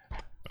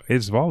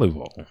 It's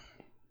volleyball.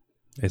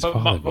 It's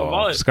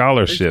volleyball.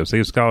 Scholarships. They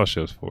have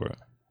scholarships for it.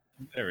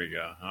 There we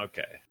go.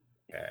 Okay.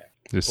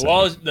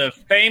 Well, the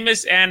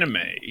famous anime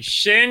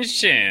Shin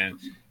Shin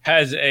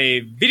has a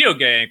video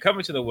game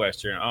coming to the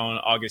Western on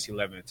August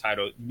 11th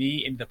titled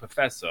Me and the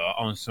Professor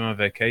on Summer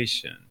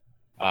Vacation.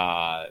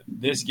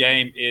 This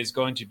game is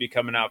going to be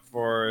coming out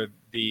for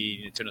the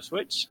Nintendo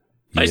Switch,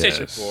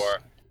 PlayStation 4,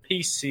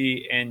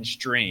 PC, and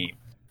Stream.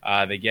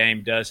 The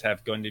game does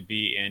have going to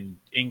be in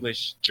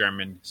English,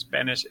 German,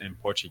 Spanish, and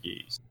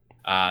Portuguese.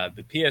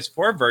 The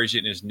PS4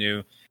 version is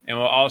new and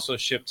will also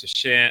ship to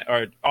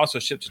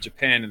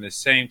Japan in the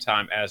same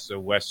time as the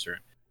Western.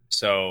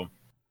 So,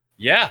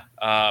 yeah,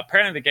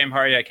 apparently the game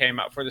already came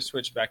out for the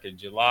Switch back in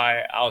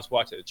July. I was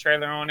watching the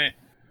trailer on it.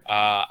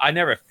 I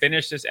never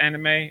finished this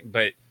anime,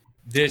 but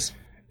this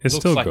it's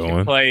looks still like going.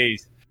 It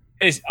plays.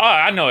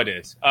 I know it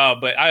is,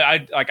 but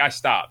I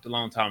stopped a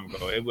long time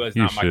ago. It was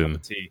not my cup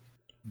of tea.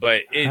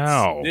 But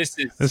this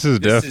is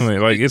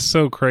definitely it's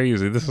so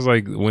crazy. This is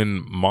like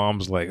when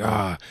mom's like,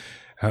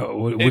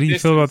 what do you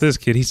feel about this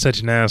kid? He's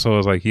such an asshole.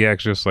 It's like he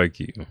acts just like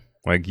you.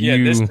 Like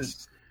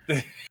this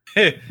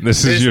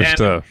is your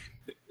stuff.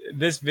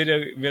 This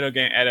video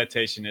game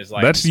adaptation is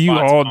like that's you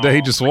all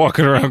day just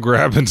walking around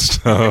grabbing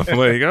stuff.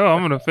 Like,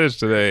 I'm gonna fish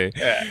today.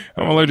 Yeah,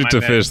 I'm allergic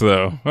to fish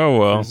though. Oh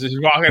well. Just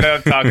walking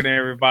up talking to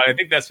everybody. I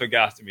think that's what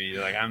got to me.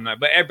 Like I'm not,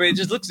 but it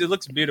just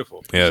looks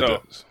beautiful. Yeah, it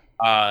does.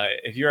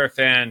 If you're a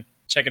fan,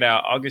 check it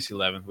out August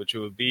 11th, which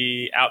will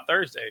be out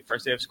Thursday,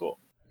 first day of school.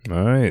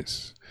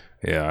 Nice.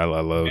 Yeah, I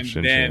love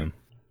Shin-Chan.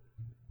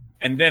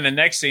 And then the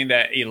next thing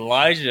that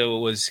Elijah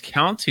was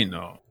counting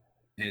on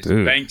is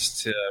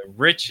thanks to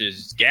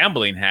Rich's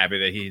gambling habit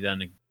that he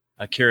done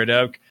cured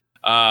up.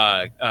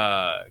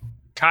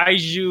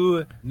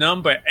 Kaiju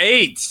number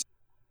 8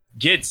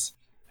 gets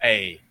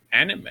a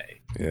anime.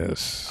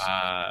 Yes.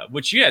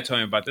 Which you had told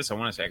me about this, I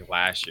want to say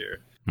last year.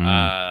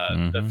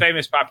 The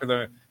famous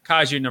popular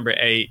Kaiju number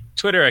 8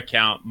 Twitter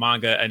account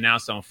manga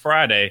announced on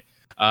Friday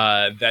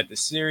that the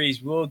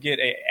series will get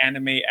an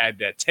anime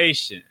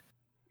adaptation.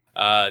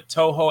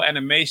 Toho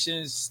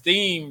Animations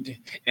steamed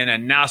an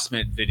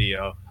announcement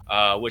video,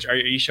 which are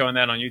you showing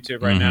that on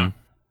YouTube right now?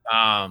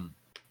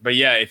 But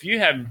yeah, I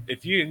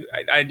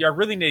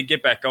really need to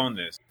get back on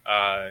this.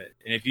 And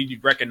if you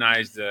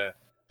recognize the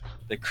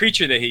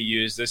creature that he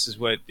used, this is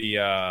what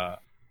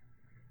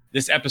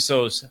this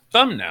episode's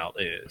thumbnail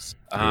is.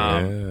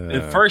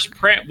 The first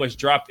print was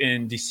dropped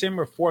in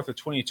December 4th of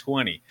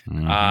 2020.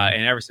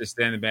 And ever since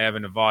then, they've been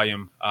having a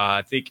volume.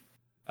 I think,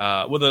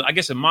 I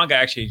guess the manga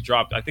actually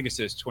dropped, I think it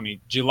says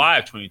July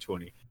of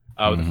 2020.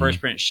 The first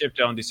print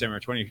shipped on December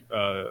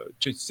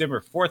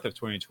 4th of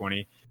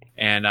 2020.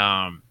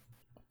 And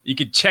you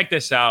can check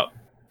this out,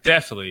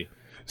 definitely.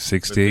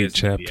 68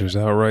 chapters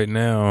out right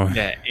now.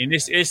 Yeah, and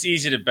it's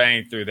easy to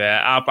bang through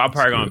that. I'm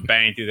probably going to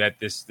bang through that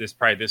this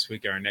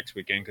weekend or next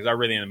weekend because I'm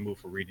really in the mood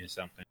for reading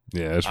something.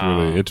 Yeah, it's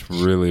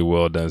really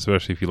well done,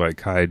 especially if you like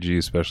kaiju,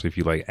 especially if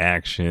you like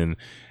action.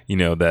 You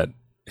know, that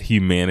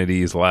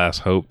humanity's last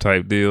hope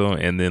type deal,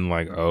 and then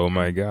like, oh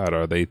my God,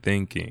 are they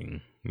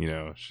thinking? You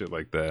know, shit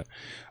like that.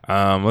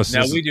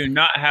 We do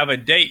not have a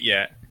date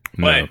yet,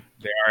 but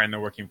they are in the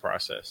working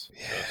process.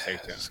 So stay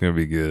tuned. It's gonna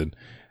be good.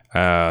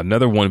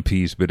 Another One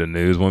Piece bit of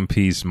news. One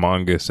Piece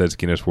manga sets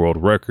Guinness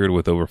World Record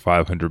with over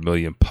 500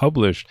 million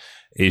published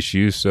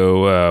issues.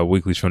 So,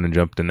 Weekly Shonen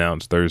Jump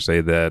announced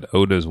Thursday that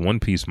Oda's One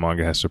Piece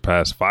manga has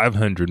surpassed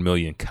 500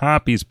 million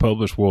copies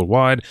published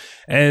worldwide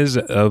as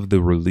of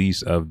the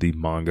release of the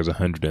manga's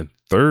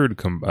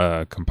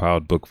 103rd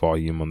compiled book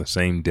volume on the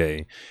same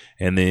day.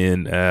 And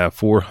then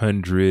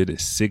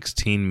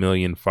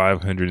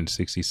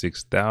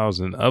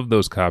 416,566,000 of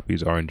those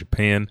copies are in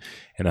Japan,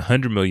 and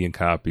 100 million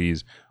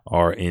copies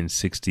are in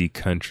 60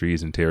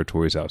 countries and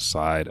territories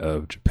outside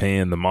of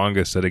Japan. The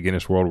manga set a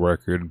Guinness World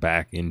Record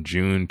back in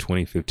June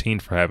 2015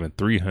 for having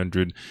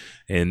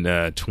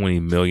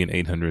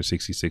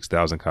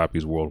 320,866,000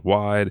 copies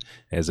worldwide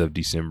as of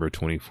December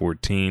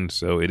 2014.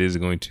 So it is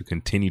going to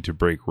continue to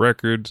break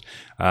records.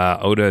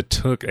 Oda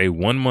took a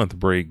 1-month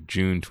break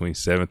June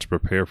 27th to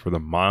prepare for the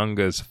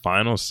manga's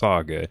final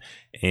saga,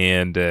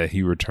 and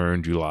he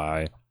returned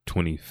July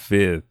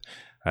 25th.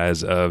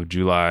 As of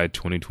July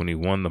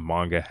 2021, the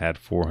manga had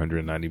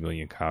 490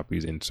 million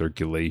copies in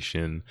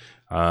circulation.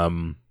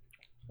 And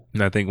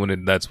I think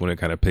that's when it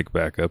kind of picked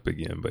back up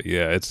again. But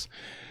yeah, it's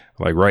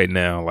like right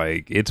now,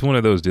 like it's one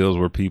of those deals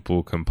where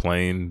people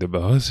complain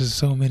about, oh, this is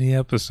so many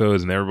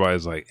episodes, and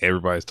everybody's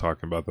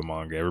talking about the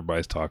manga.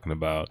 Everybody's talking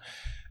about,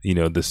 you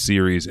know, the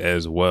series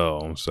as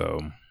well. So,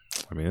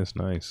 I mean, it's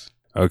nice.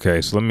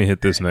 Okay, so let me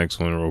hit this next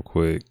one real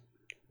quick.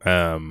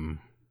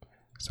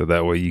 So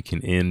that way you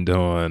can end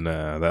on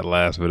that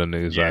last bit of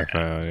news I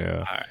found.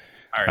 Yeah,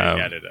 I already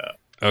got it up.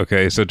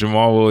 Okay, so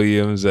Jamal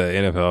Williams,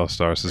 NFL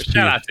star, says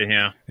shout out to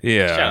him.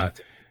 Yeah, shout out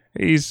to him.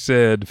 He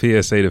said,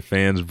 PSA to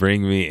fans,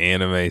 bring me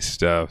anime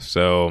stuff.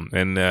 So,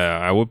 and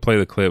I would play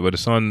the clip, but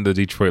it's on the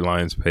Detroit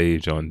Lions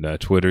page on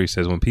Twitter. He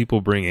says, when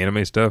people bring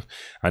anime stuff,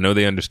 I know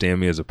they understand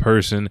me as a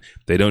person.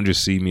 They don't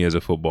just see me as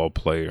a football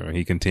player.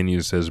 He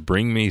continues, says,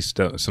 bring me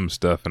some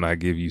stuff and I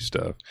give you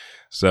stuff.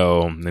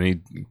 So, and he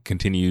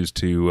continues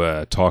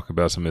to talk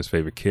about some of his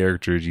favorite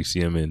characters. You see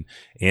him in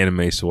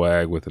anime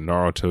swag with a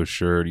Naruto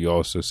shirt. You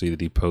also see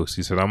that he posts.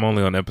 He said, I'm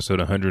only on episode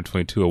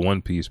 122 of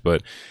One Piece,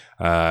 but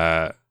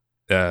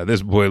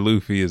this boy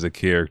Luffy is a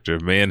character.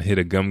 Man hit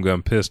a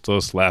gum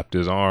pistol, slapped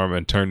his arm,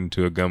 and turned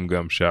into a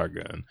gum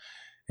shotgun.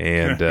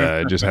 And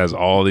it just has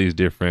all these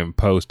different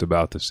posts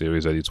about the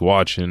series that he's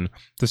watching.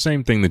 The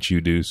same thing that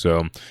you do.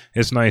 So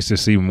it's nice to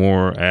see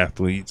more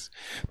athletes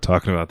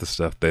talking about the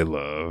stuff they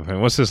love. And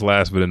what's this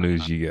last bit of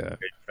news you got?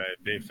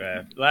 Big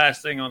fat.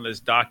 Last thing on this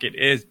docket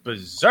is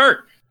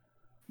Berserk.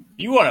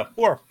 You want a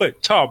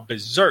 4-foot tall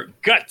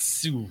Berserk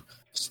Gutsu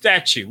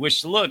statue,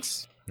 which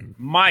looks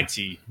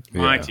mighty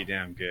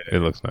damn good. It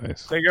looks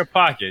nice. Clear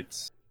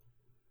pockets.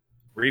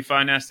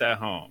 Refinance at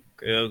home.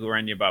 It'll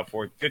run you about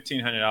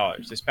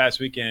 $1,500. This past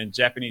weekend,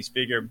 Japanese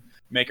figure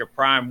maker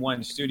Prime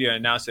One Studio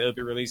announced that it'll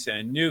be releasing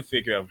a new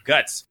figure of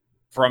Guts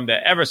from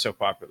the ever so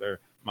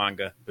popular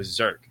manga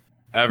Berserk.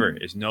 However,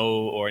 it's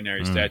no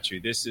ordinary statue.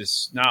 This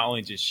is not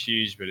only just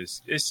huge, but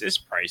it's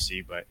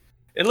pricey, but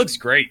it looks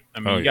great.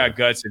 I mean, you got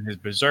Guts in his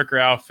Berserker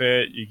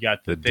outfit. You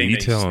got the thing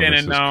detail that he's on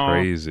this standing is on.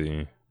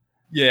 crazy.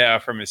 Yeah,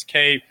 from his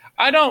cape.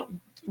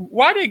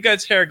 Why did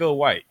Guts' hair go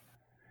white?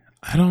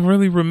 I don't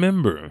really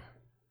remember.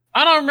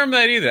 I don't remember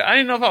that either. I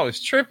didn't know if I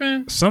was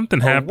tripping. Something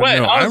happened. What?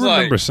 No, I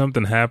remember like,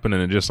 something happened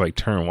and it just like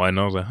turned white. And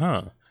I was like,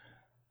 huh,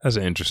 that's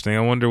interesting. I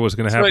wonder what's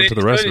going to happen to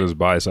the rest of his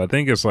body. So I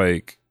think it's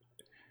like.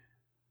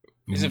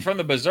 Is it from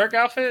the Berserk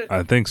outfit?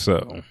 I think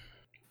so.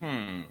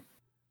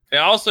 It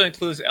also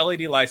includes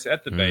LED lights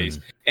at the base.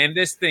 And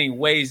this thing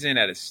weighs in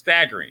at a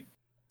staggering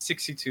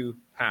 62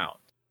 pounds.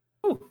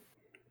 Ooh.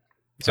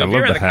 So if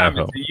you're in the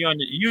comments,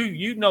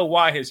 you know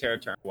why his hair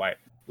turned white.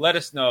 Let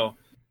us know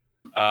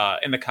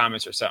in the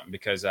comments or something,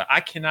 because I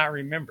cannot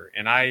remember,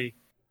 and I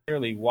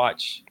clearly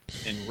watch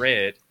and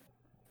read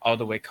all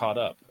the way caught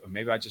up. Or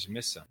maybe I just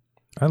missed some.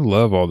 I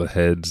love all the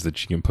heads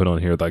that you can put on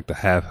here, like the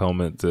half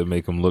helmet to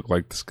make him look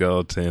like the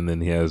skeleton. Then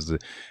he has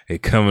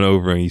it coming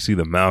over, and you see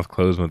the mouth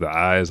closing with the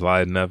eyes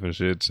lighting up and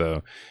shit.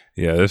 So,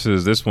 yeah,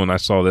 this one. I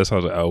saw this. I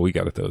was like, oh, we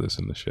got to throw this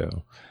in the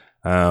show.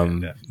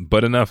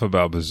 But enough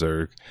about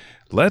Berserk.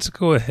 Let's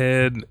go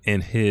ahead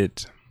and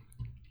hit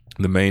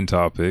the main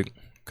topic,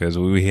 because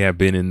we have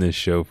been in this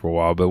show for a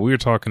while. But we were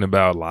talking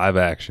about live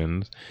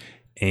actions,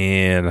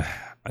 and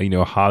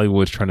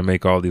Hollywood's trying to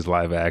make all these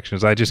live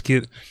actions. I just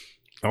get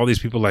all these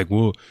people like,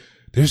 well,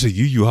 there's a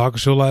Yu Yu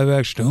Hakusho live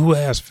action. Who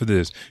asked for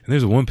this? And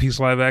there's a One Piece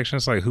live action.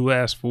 It's like, who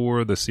asked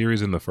for the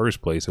series in the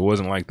first place? It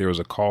wasn't like there was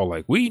a call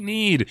like, we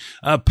need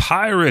a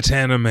pirate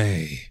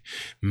anime.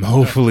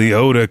 Hopefully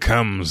Oda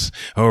comes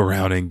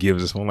around and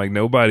gives us one. Like,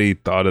 nobody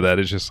thought of that.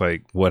 It's just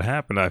like, what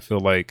happened? I feel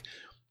like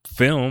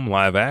film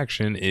live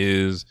action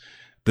is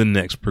the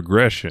next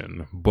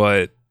progression.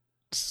 But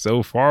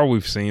so far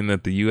we've seen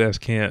that the U.S.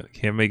 can't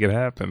make it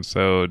happen.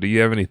 So do you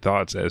have any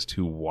thoughts as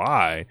to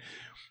why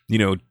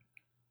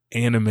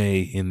anime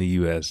in the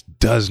U.S.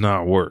 does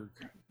not work?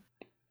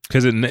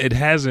 Because it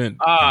hasn't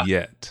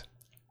yet.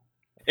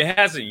 It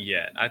hasn't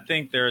yet. I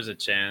think there is a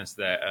chance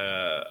that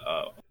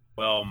a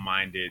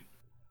well-minded,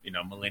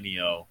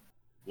 millennial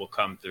will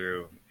come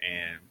through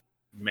and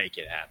make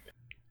it happen.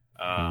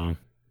 I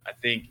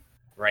think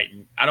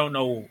I don't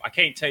know. I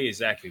can't tell you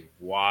exactly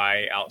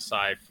why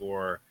outside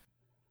for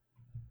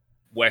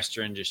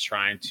Western just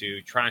trying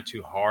too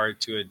hard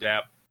to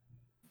adapt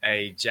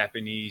a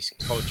Japanese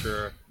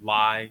culture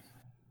live,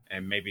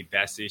 and maybe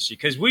that's the issue.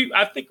 Because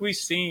I think we've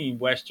seen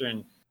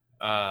Western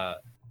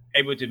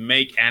able to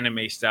make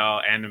anime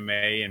style anime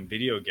and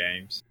video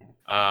games,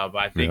 but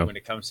I think when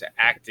it comes to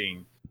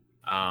acting,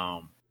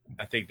 I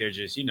think they're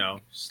just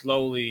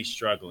slowly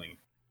struggling.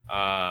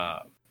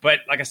 But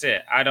like I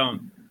said, I know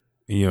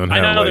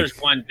there's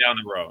one down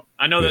the road.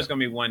 I know there's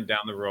going to be one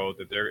down the road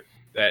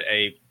that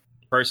a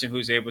person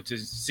who's able to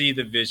see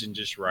the vision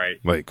just right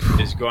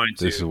is going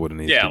to. This is what it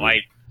needs to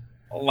be.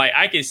 Like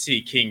I can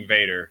see King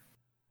Vader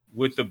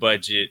with the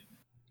budget,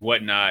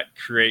 whatnot,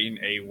 creating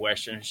a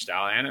Western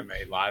style anime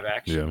live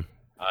action.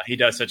 Yeah. He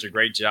does such a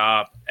great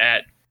job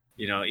at,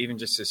 even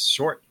just his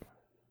short,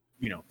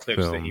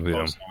 clips that he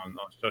posts on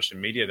social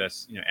media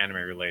that's, anime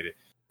related.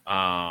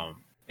 And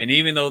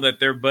even though that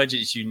their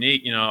budget is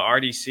unique,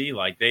 RDC,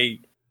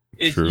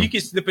 you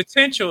can, the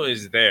potential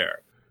is there.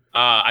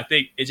 I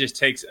think it just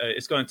takes.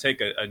 It's going to take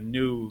a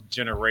new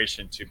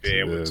generation to be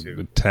able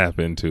to tap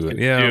into it.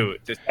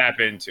 To tap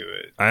into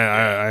it.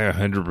 I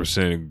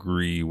 100%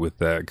 agree with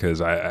that, because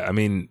I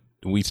mean,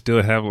 we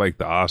still have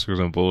the Oscars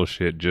and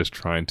bullshit just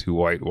trying to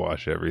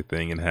whitewash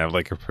everything and have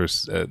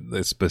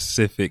a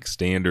specific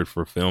standard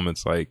for film.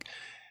 It's like,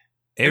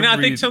 and I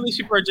think some of these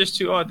people are just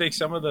too. I think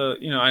some of the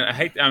I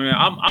hate. I mean,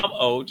 I'm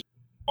old,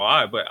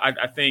 but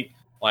I think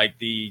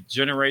the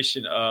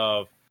generation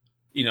of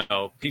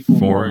people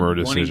former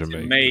who are wanting to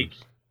make.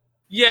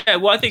 Yeah,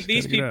 well, I think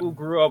these people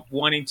grew up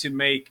wanting to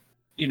make,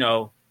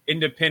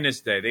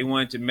 Independence Day. They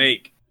wanted to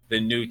make the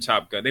new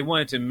Top Gun. They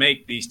wanted to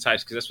make these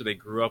types because that's what they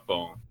grew up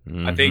on.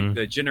 Mm-hmm. I think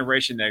the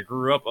generation that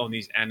grew up on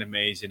these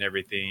animes and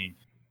everything,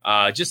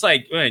 just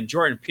like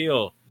Jordan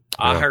Peele,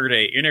 I heard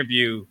an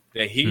interview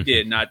that he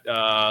did not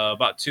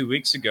about 2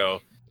 weeks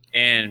ago,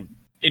 and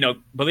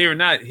believe it or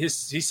not, he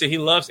said he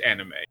loves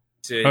anime.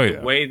 He said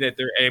the way that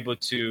they're able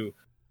to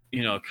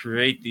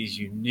create these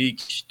unique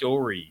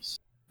stories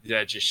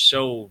that just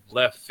show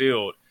left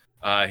field.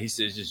 He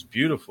said it's just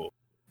beautiful.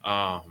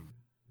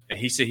 And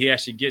he said he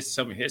actually gets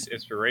some of his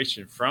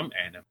inspiration from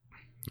anime.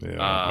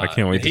 Yeah, I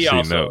can't wait to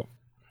see Note.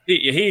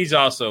 He's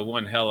also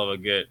one hell of a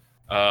good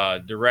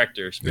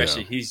director,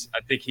 especially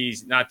I think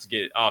he's, not to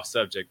get off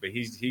subject, but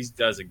he's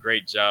does a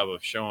great job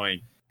of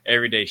showing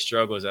everyday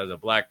struggles as a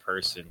black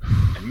person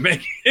and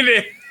making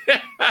it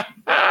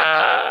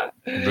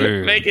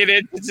making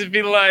it to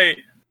be like,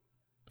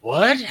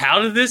 what?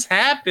 How did this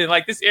happen?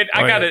 Like this,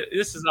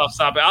 this is off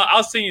topic.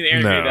 I'll send you the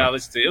interview that I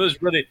listened to. It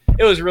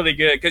was really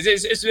good because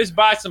it's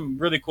by some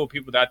really cool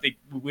people that I think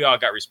we all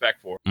got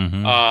respect for.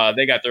 Mm-hmm.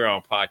 They got their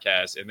own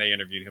podcast and they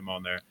interviewed him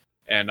on there,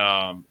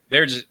 and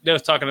they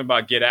was talking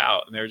about Get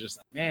Out, and they were just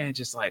like, man,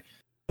 just like,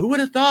 who would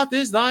have thought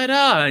this?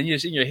 And you're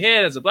in your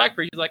head as a black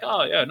person, you're like,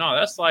 oh yeah, no,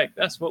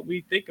 that's what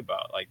we think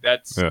about. Like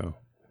that's.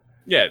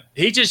 Yeah,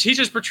 he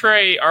just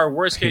portrayed our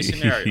worst case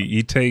scenario.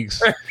 He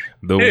takes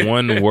the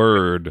one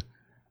word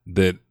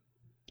that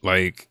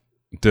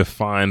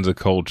defines a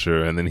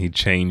culture, and then he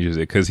changes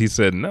it because he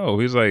said no.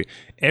 He's like,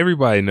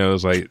 everybody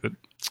knows,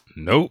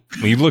 nope.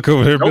 When you look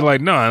over there and be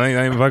like, no, I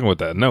ain't fucking with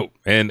that. Nope.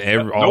 And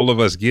all of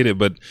us get it,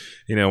 but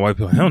white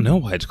people, I don't know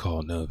why it's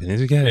called nope. And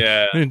we're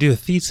gonna do a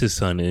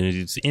thesis on it.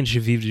 It's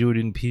interview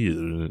Jordan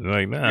Peele.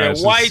 Like, nah. Yeah,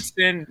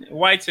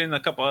 whites and a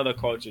couple other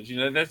cultures.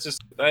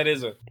 That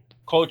is a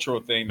cultural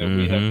thing that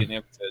we have been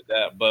able to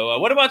adapt. But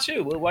what about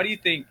you? Why do you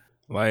think?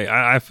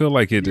 I feel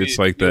like it's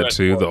like that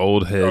too. The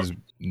old heads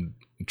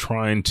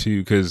trying to,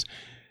 because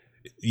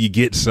you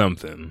get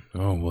something.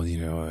 Oh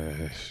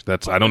well,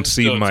 that's I don't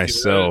see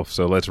myself,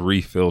 so let's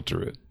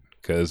refilter it.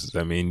 because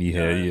I mean you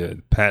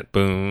had Pat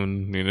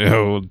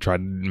Boone, tried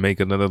to make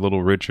another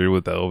little Richard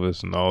with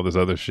Elvis and all this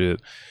other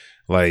shit.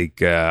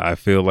 Like I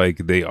feel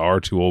like they are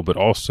too old, but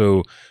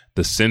also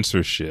the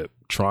censorship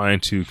trying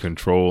to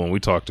control. And we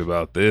talked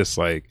about this,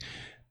 like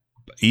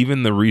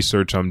even the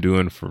research I'm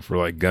doing for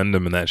like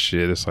Gundam and that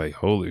shit. It's like,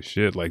 holy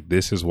shit! Like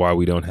this is why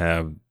we don't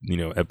have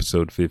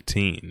episode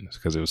 15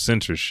 because it was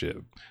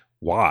censorship.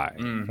 Why?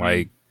 Mm-hmm.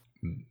 Like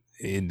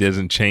it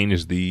doesn't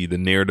change the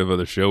narrative of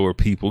the show or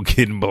people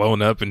getting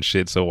blown up and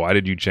shit. So why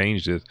did you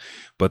change this?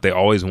 But they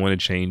always want to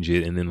change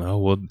it. And then,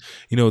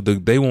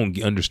 they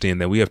won't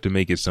understand that we have to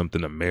make it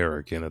something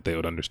American that they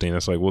would understand.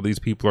 It's like, well, these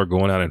people are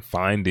going out and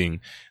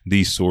finding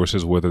these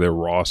sources, whether they're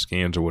raw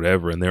scans or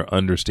whatever, and they're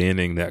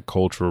understanding that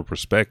cultural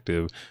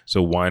perspective.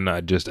 So why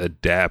not just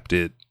adapt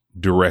it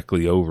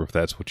directly over if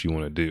that's what you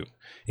want to do?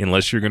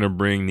 Unless you're going to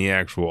bring the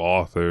actual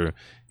author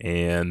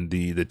and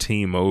the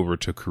team over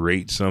to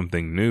create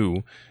something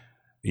new,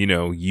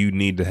 you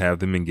need to have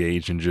them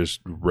engaged and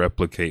just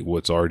replicate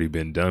what's already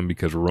been done,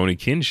 because Rurouni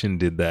Kenshin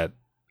did that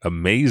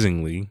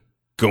amazingly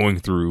going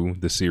through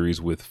the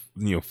series with,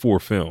 4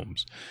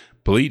 films.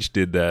 Bleach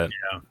did that,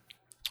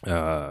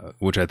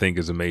 which I think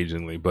is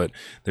amazingly. But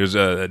there's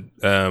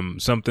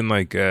something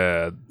like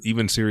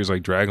even series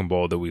like Dragon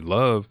Ball that we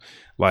love,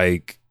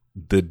 like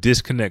the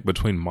disconnect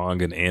between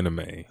manga and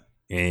anime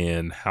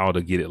and how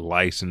to get it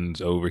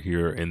licensed over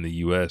here in the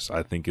US,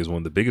 I think is one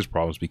of the biggest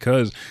problems,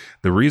 because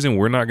the reason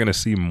we're not going to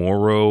see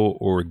Moro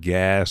or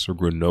Gas or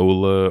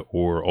Granola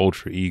or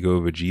Ultra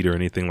Ego Vegeta or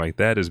anything like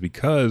that is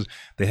because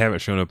they haven't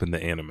shown up in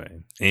the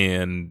anime.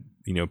 And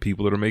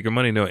people that are making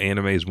money know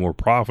anime is more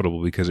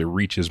profitable because it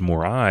reaches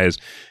more eyes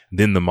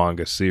than the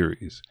manga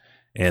series.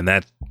 And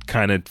that's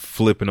kind of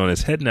flipping on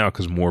its head now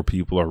because more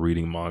people are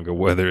reading manga,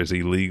 whether it's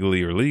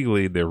illegally or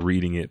legally. They're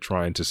reading it,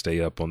 trying to stay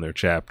up on their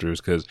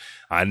chapters, because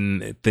I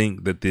didn't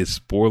think that this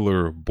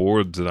spoiler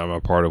boards that I'm a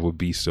part of would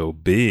be so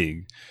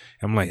big.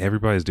 I'm like,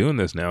 everybody's doing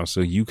this now. So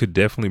you could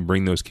definitely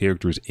bring those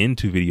characters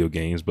into video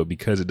games, but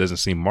because it doesn't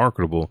seem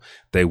marketable,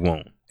 they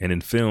won't. And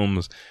in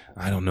films,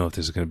 I don't know if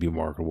this is going to be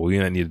marketable. We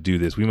might need to do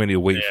this. We might need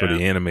to wait for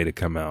the anime to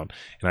come out.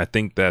 And I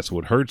think that's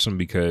what hurts them,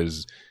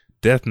 because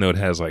Death Note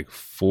has like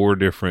 4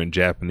 different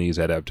Japanese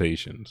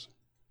adaptations.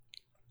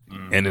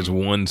 And it's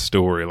one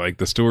story. Like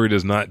the story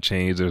does not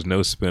change. There's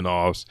no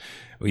spinoffs.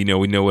 We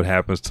know what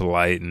happens to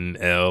Light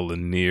and L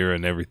and Nier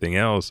and everything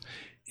else.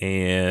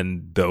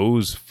 And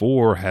those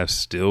 4 have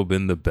still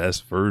been the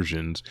best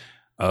versions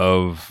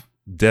of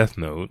Death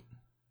Note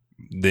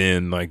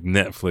than like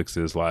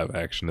Netflix's live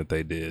action that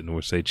they did, in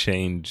which they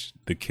changed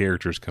the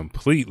characters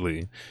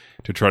completely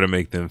to try to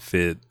make them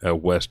fit a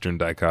Western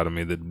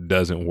dichotomy that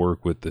doesn't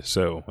work with the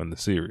show and the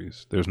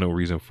series. There's no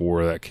reason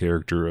for that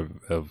character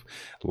of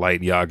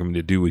Light Yagami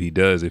to do what he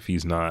does if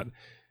he's not,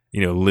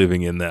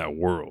 living in that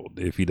world,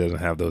 if he doesn't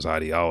have those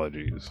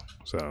ideologies.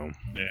 So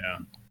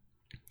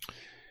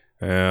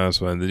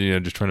so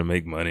just trying to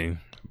make money.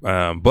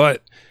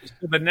 But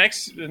the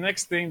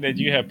next thing that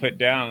you have put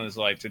down is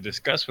like to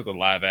discuss with the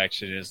live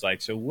action is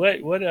like, so what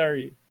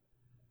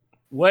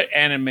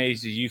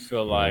animes do you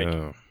feel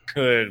like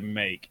could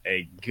make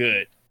a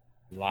good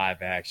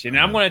live action? And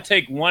I'm going to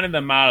take one of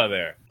them out of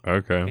there.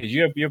 Okay.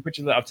 Because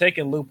I'm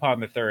taking Lupin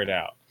the Third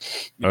out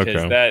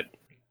because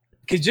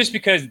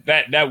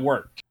that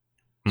worked.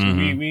 So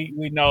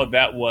we know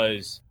that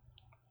was.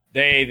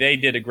 They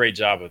did a great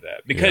job of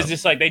that, because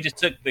it's like they just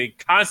took the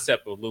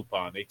concept of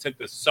Lupin, they took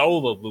the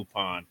soul of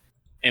Lupin,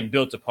 and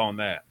built upon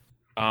that.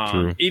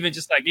 Even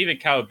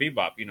Cowboy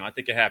Bebop, I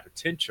think it had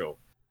potential.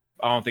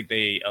 I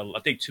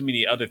think too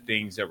many other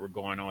things that were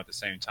going on at the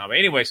same time. But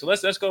anyway, so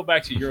let's go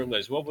back to your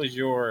list. What was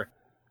your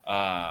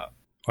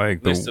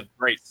list of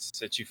greats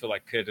that you feel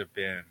like could have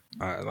been?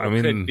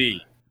 Could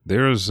be.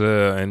 There's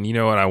and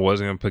I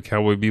wasn't gonna put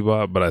Cowboy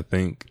Bebop, but I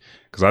think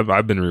because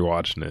I've been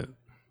rewatching it.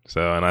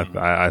 So, and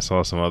I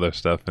saw some other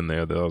stuff in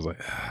there that I was like,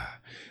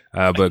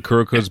 but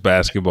Kuroko's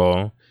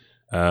Basketball.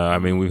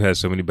 We've had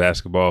so many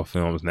basketball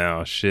films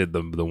now. Shit,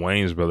 the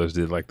Wayans brothers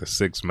did like The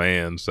Sixth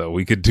Man, so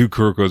we could do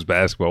Kuroko's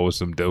Basketball with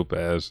some dope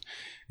ass,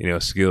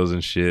 skills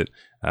and shit.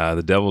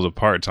 The Devil's a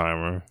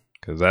Part-Timer,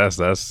 because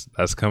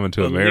that's coming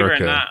to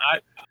America. Not,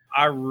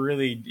 I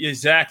really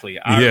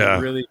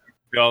really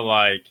feel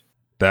like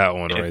that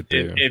one right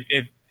there.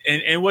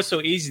 And what's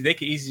so easy, they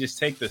could easily just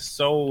take the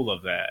soul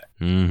of that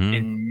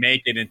and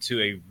make it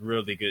into a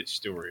really good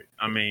story.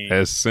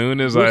 As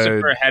soon as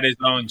Lucifer had his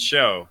own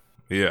show.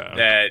 Yeah.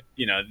 That,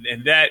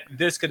 and that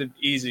this could have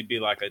easily be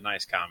like a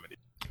nice comedy.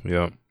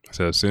 Yeah.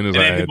 So as soon as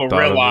and then people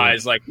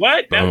realize, like,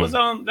 what? That was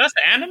that's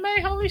the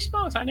anime? Holy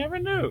smokes, I never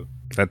knew.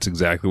 That's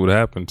exactly what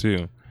happened,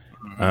 too.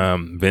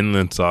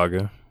 Vinland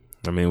Saga.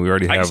 We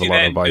already have a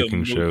lot of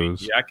Viking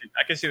shows. Yeah, I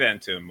can see that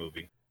into a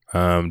movie.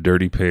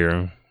 Dirty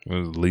Pair.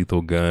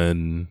 Lethal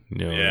Gun,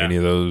 any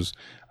of those,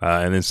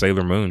 and then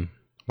Sailor Moon.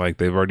 Like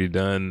they've already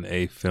done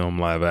a film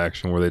live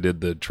action where they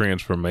did the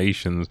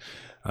transformations.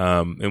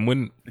 And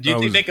when do you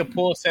think they could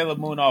pull Sailor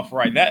Moon off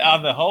right? That out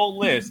of the whole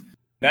list,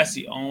 that's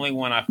the only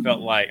one I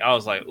felt like I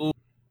was like, ooh,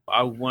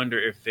 I wonder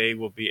if they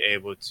will be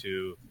able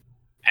to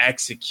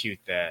execute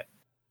that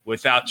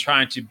without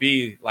trying to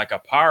be like a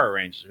Power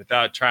Ranger,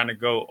 without trying to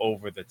go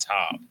over the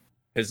top.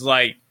 It's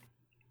like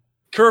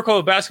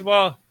Kuroko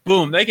basketball,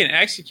 boom, they can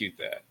execute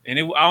that. And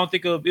I don't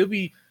think it'll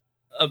be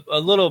a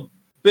little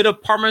bit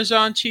of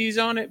Parmesan cheese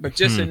on it, but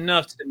just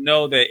enough to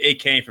know that it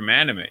came from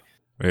anime.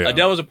 Yeah.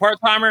 That was a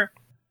part-timer.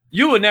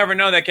 You would never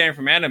know that came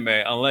from anime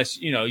unless,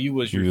 you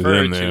was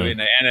referred to in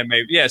the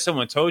anime. Yeah,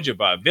 someone told you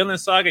about it. Villain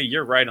Saga,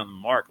 you're right on the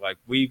mark. Like,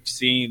 we've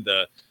seen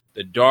the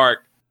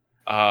dark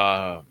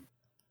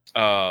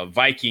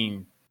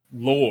Viking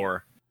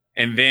lore.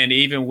 And then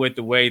even with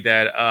the way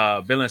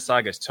that Villain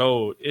Saga is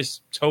told,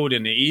 it's told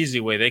in the easy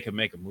way. They could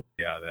make a movie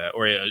out of that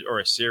or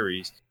a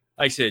series.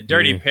 Like I said,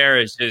 Dirty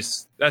Paris,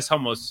 that's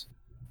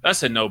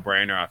a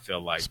no-brainer, I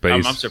feel like.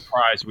 I'm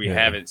surprised we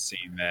haven't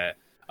seen that.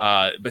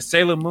 But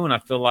Sailor Moon, I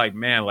feel like,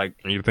 man, like,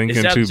 you're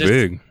thinking too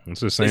big. It's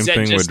the same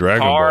thing with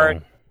Dragon Ball.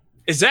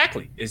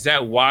 Exactly. Is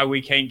that why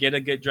we can't get a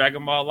good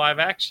Dragon Ball live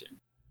action?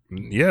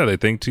 Yeah, they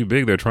think too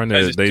big. They're trying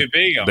to.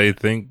 They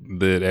think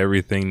that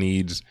everything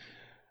needs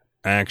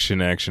action.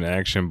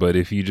 But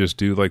if you just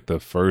do like the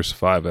first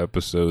 5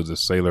 episodes of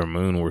Sailor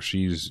Moon, where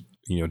she's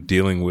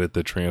dealing with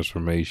the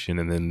transformation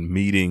and then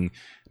meeting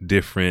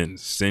different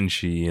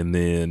Senshi, and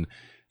then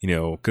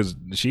because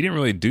she didn't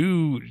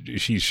really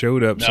she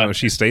showed up, so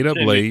she stayed up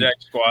late.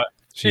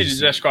 She did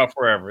that squat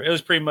forever. It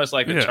was pretty much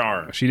like a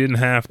charm. She didn't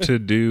have to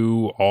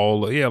do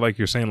all, like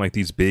you're saying, like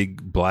these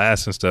big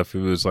blasts and stuff. It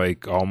was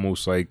like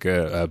almost like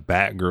a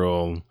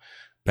Batgirl,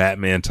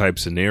 Batman type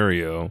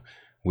scenario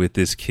with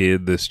this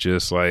kid that's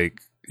just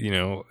like,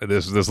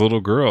 this little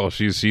girl.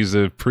 She's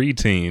a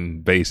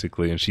preteen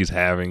basically, and she's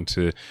having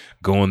to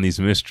go on these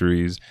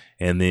mysteries.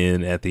 And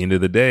then at the end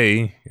of the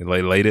day,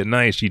 like late at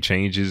night, she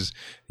changes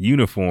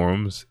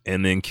uniforms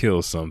and then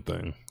kills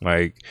something.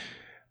 Like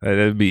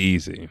that'd be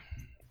easy.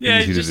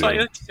 Yeah, just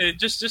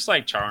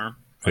like Charm.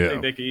 I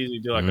think they could easily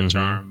do like a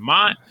Charm.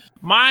 Mine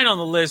on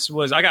the list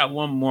was, I got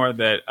one more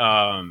that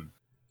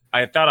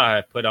I thought I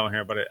had put on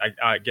here, but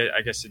I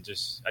guess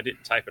I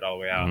didn't type it all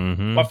the way out.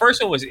 My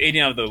first one was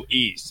Eating of the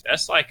East.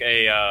 That's like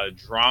a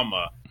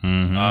drama,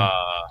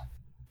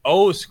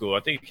 old school.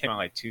 I think it came out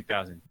like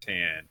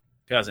 2010,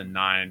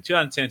 2009.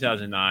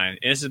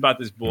 And it's about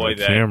this boy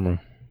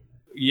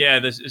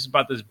it's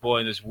about this boy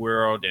in this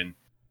world, and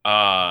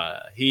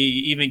he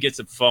even gets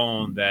a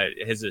phone that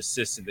his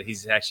assistant that he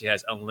actually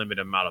has unlimited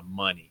amount of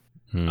money.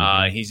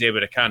 He's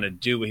able to kind of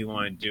do what he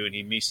wanted to do, and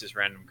he meets this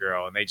random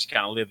girl, and they just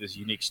kind of live this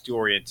unique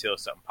story until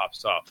something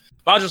pops off.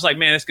 But I was just like,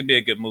 man, this could be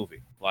a good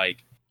movie,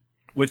 like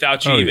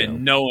without you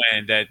even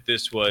knowing that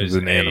this was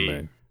an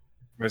anime.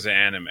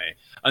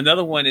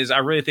 Another one is, I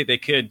really think they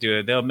could do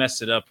it. They'll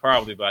mess it up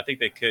probably, but I think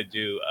they could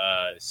do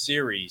a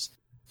series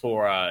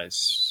for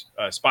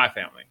Spy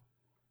Family.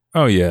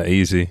 Oh yeah,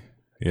 easy.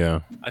 Yeah,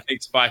 I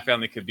think Spy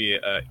Family could be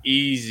an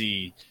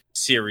easy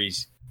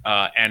series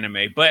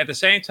anime. But at the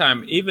same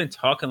time, even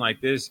talking like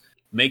this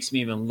makes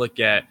me even look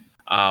at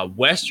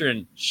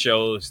Western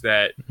shows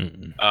that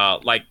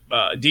like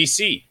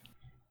DC.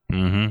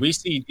 We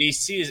see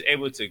DC is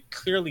able to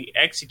clearly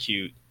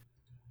execute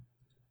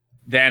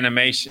the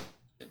animation.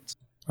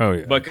 Oh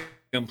yeah, but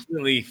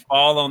completely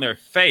fall on their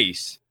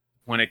face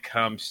when it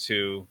comes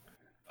to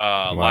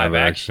live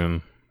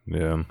action.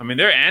 Yeah, I mean,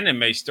 their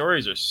anime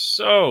stories are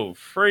so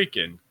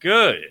freaking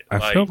good.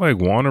 I feel like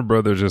Warner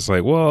Brothers just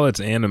like, well, it's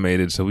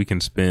animated, so we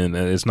can spend.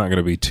 It's not going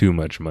to be too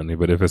much money,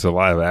 but if it's a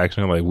live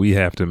action, like we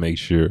have to make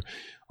sure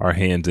our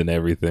hands in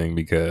everything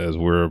because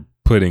we're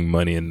putting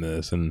money in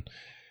this. And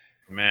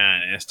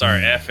man, and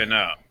start effing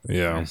up.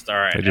 Yeah,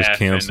 they just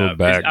canceled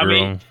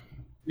Batgirl.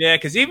 Yeah,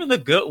 because even the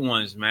good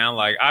ones, man,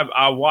 like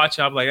I watch,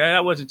 I'm like,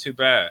 that wasn't too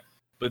bad.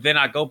 But then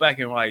I go back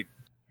and like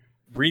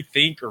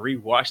rethink or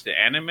rewatch the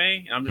anime,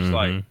 and I'm just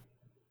like,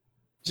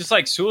 just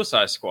like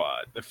Suicide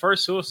Squad, the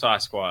first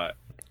Suicide Squad.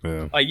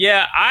 Yeah. Like,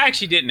 yeah, I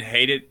actually didn't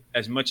hate it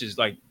as much as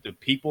like the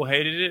people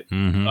hated it.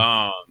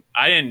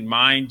 I didn't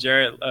mind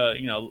Jared,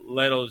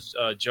 Leto's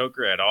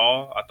Joker at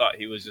all. I thought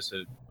he was just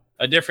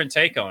a different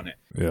take on it.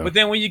 Yeah. But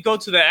then when you go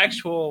to the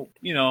actual,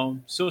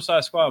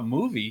 Suicide Squad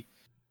movie,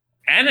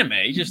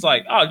 anime, just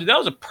like, oh, dude, that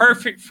was a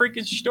perfect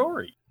freaking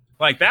story.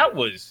 Like that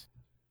was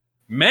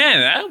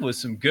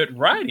some good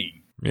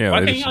writing. Yeah,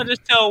 why can't y'all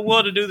just tell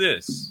Will to do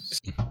this?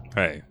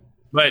 Hey,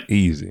 but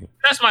easy.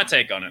 That's my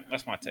take on it.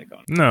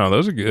 No,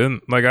 those are good.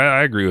 Like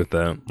I agree with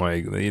that.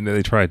 Like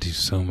they try to do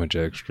so much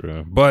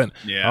extra. But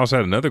I also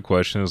had another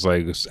question. Is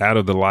like out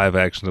of the live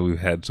action that we've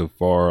had so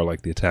far,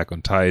 like the Attack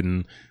on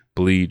Titan,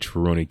 Bleach,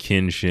 Rurouni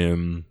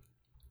Kenshin,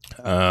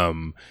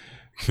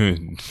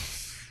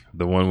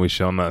 the one we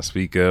shall not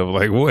speak of.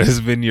 Like, what has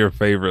been your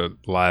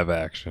favorite live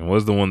action?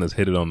 What's the one that's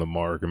hit it on the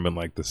mark and been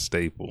like the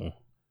staple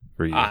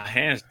for you?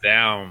 Hands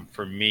down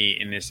for me,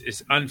 and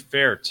it's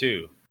unfair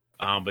too.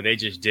 But they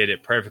just did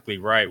it perfectly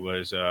right.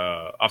 Was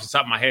off the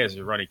top of my head is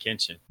Rurouni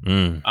Kenshin.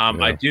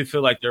 I do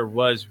feel like there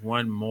was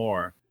one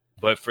more,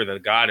 but for the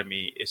God of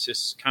me, it's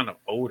just kind of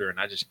older,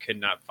 and I just could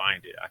not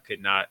find it. I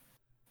could not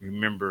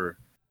remember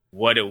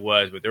what it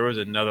was, but there was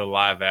another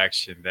live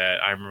action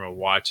that I remember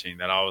watching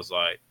that I was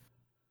like,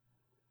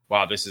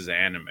 wow, this is an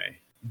anime.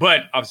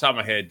 But off the top of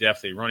my head,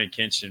 definitely Rurouni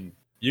Kenshin.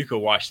 You could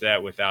watch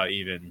that without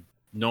even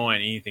knowing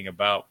anything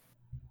about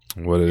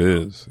what it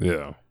is.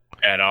 Yeah.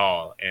 At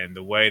all. And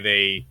the way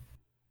the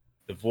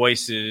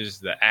voices,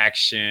 the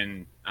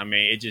action, I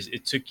mean,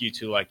 it took you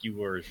to like you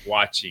were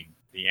watching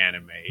the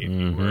anime if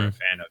you were a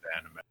fan of the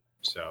anime.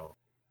 So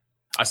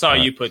I saw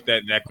you put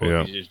that in that quote.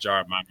 Yeah. It just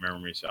jarred my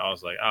memory. So I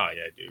was like, oh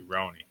yeah, dude,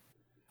 Roni.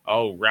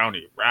 Oh,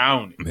 Roundy.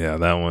 Yeah,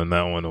 that one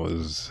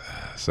was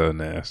so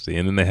nasty.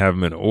 And then they have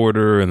them in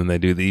order, and then they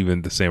do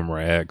even the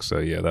Samurai X. So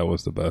yeah, that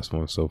was the best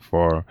one so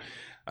far.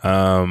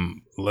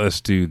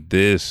 Let's do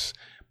this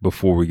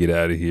before we get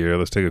out of here.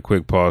 Let's take a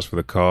quick pause for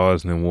the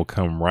cause, and then we'll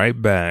come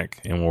right back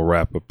and we'll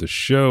wrap up the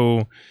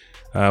show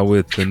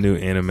with the new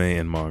anime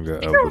and manga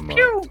of the month.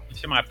 You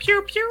see my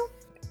pew pew?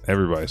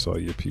 Everybody saw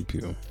your pew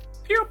pew.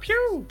 Pew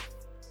pew.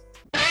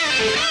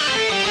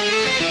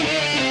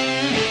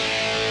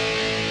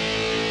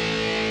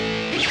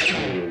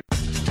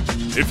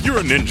 If you're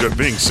a ninja,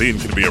 being seen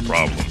can be a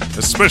problem,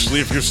 especially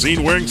if you're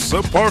seen wearing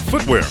subpar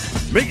footwear.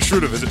 Make sure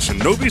to visit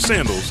Shinobi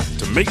Sandals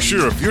to make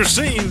sure if you're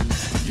seen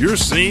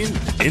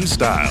in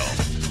style.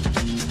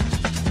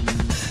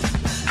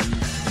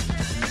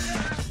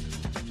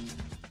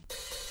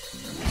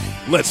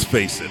 Let's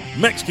face it,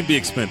 mechs can be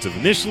expensive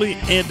initially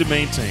and to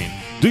maintain.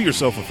 Do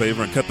yourself a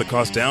favor and cut the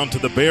cost down to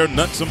the bare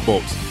nuts and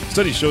bolts.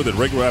 Studies show that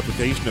regular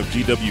application of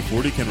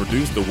GW40 can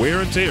reduce the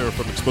wear and tear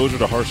from exposure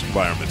to harsh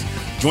environments.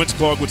 Joints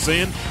clogged with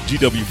sand?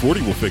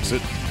 GW40 will fix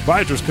it.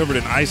 Visors covered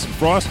in ice and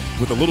frost?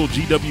 With a little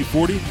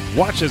GW40,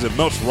 watch as it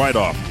melts right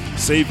off.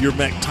 Save your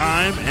mech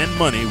time and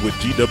money with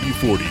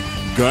GW40.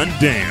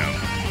 Gundam!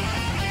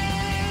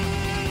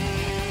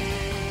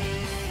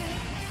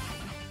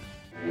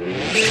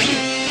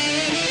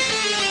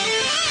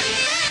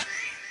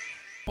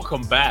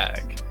 Welcome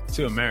back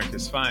to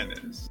America's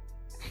Finest.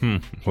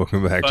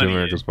 Welcome back to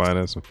America's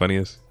Finest and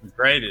Funniest.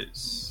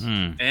 Greatest.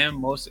 And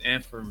most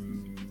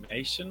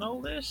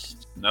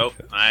informationalist. Nope,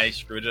 I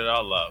screwed it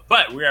all up.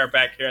 But we are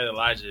back here at the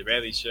Elijah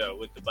Bailey Show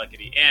with the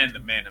Buckety and the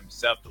man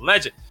himself, the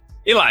legend,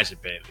 Elijah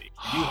Bailey.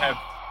 You have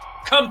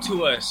come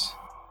to us.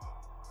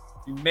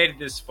 You made it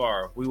this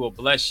far. We will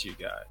bless you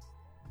guys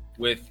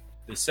with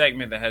the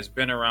segment that has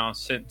been around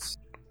since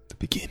the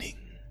beginning.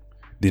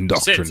 The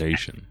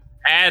indoctrination.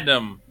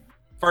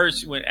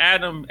 When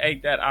Adam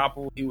ate that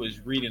apple, he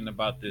was reading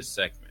about this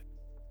segment.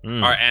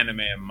 Our anime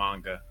and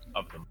manga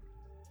of the month.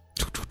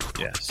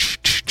 Yes.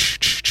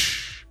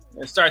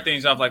 Let's start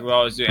things off like we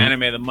always do.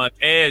 Anime of the month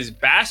is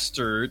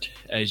Bastard,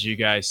 as you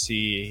guys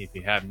see, if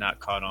you have not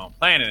caught on,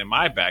 playing it in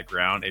my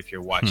background if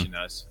you're watching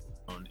us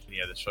on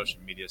any other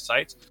social media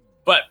sites.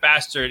 But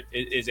Bastard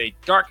is a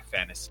dark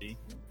fantasy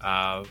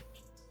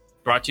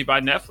brought to you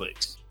by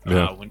Netflix.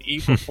 When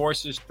evil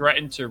forces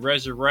threaten to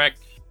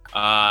resurrect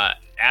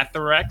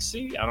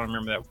atherexy. I don't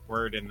remember that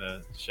word in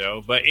the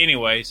show, but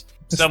anyways,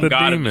 it's some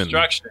god demon. Of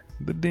destruction.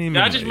 The demon.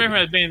 I just remember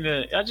it being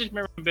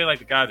like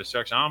the god of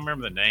destruction. I don't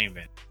remember the name.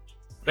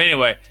 But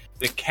anyway,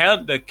 the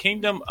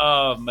kingdom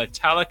of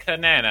Metallica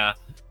Nana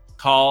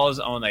calls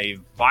on a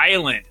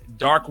violent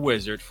dark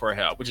wizard for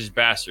help, which is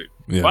Bastard.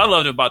 Yeah. What I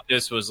loved about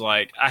this was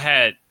like I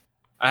had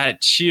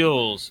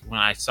chills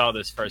when I saw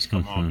this first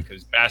come on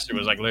because Bastard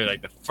was like literally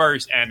like the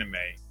first anime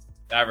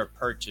that I ever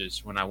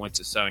purchased when I went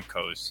to Sun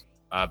Coast.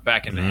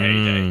 Back in the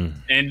heyday.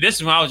 And this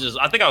is when I was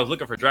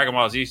looking for Dragon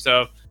Ball Z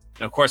stuff.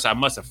 And of course, I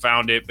must have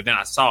found it, but then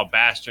I saw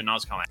Bastard and I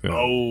was kind of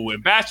like,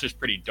 and Bastard's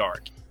pretty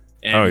dark.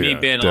 And me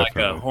being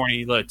definitely. Like a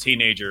horny little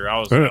teenager, I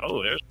was like,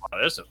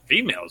 there's some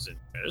females in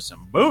there. There's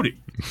some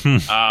booty. And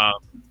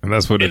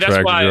that's what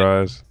attracted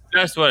your eyes?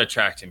 That's what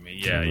attracted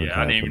me. Yeah.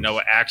 I didn't even know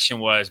what action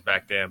was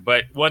back then.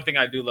 But one thing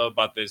I do love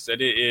about this, that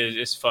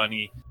it's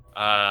funny,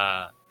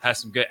 has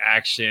some good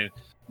action.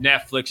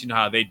 Netflix, you know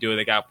how they do it.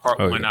 They got part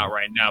 1 out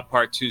right now.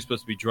 Part 2 is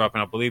supposed to be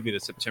dropping, I believe, either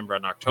September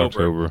and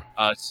October.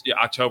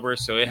 October.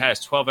 So it has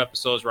 12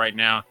 episodes right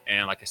now.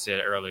 And like I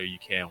said earlier, you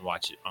can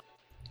watch it on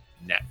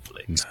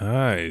Netflix.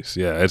 Nice.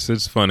 Yeah,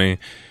 it's funny.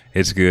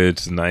 It's good.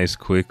 It's a nice,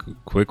 quick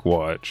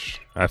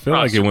watch. I feel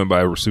like it went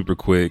by super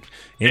quick.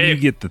 And you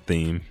get the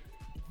theme.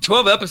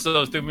 12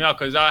 episodes threw me out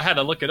because I had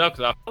to look it up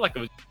because I felt like it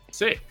was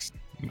 6.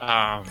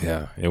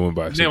 Yeah, it went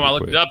by. Then when I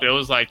looked it up, it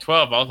was like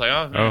 12. I was like,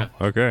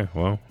 okay.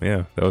 Well,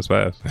 yeah, that was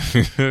fast.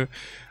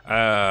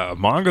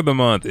 Manga of the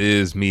month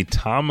is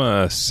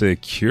Mitama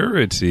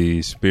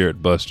Security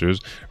Spirit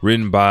Busters,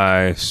 written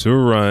by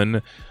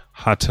Surun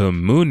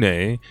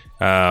Hatamune,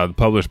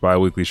 published by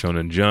Weekly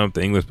Shonen Jump.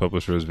 The English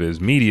publisher is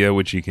Viz Media,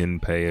 which you can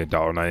pay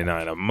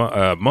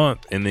 $1.99 a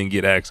month and then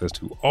get access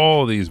to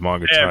all these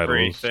manga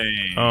titles.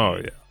 Oh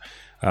yeah,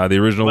 the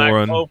original one.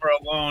 Black Clover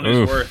alone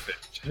is worth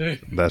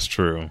it. That's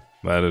true.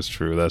 That is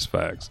true. That's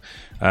facts.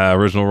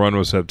 Original run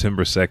was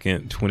September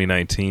 2nd,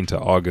 2019 to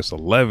August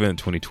 11th,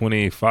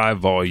 2020. 5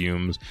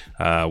 volumes,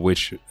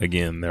 which,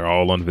 again, they're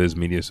all on Viz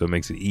Media, so it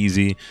makes it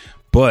easy.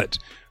 But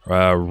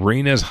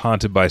Reina's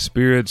haunted by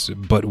spirits,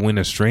 but when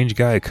a strange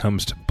guy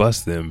comes to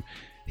bust them,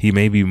 he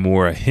may be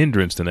more a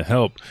hindrance than a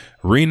help.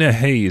 Rina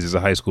Hayes is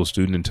a high school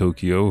student in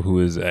Tokyo who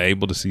is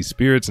able to see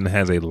spirits and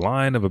has a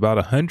line of about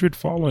 100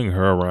 following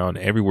her around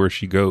everywhere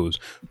she goes.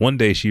 One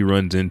day she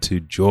runs into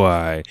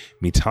Joy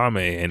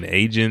Mitame, an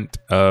agent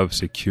of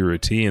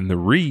security, and the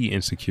Ri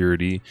in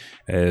security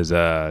as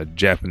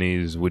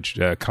Japanese, which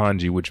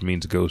kanji, which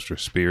means ghost or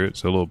spirit.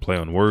 So a little play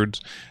on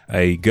words.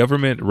 A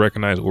government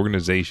recognized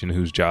organization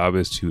whose job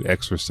is to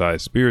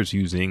exorcise spirits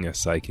using a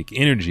psychic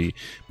energy.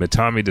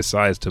 Mitame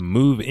decides to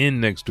move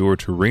in next door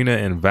to Rina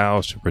and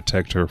vows to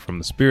protect her from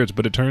the spirits,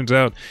 but it turns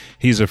out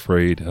he's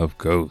afraid of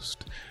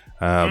ghosts.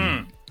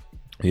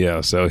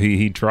 Yeah, so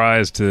he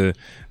tries to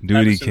do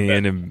what he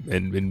can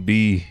and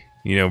be,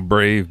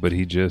 brave, but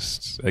he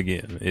just,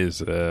 again,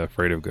 is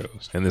afraid of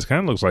ghosts. And this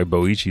kind of looks like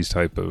Boichi's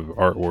type of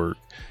artwork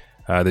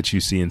that you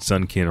see in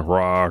Sunken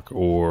Rock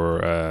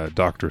or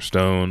Dr.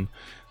 Stone.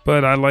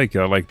 But I like it.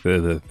 I like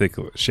the thick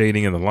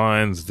shading in the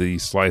lines, the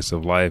slice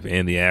of life,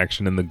 and the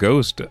action. And the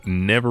ghosts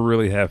never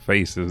really have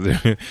faces.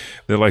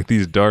 They're like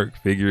these dark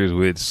figures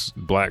with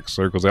black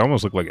circles. They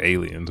almost look like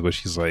aliens. But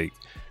she's like,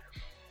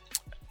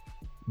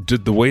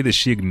 the way that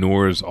she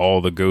ignores all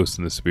the ghosts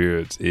and the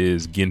spirits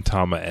is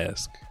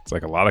Gintama-esque. It's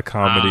like a lot of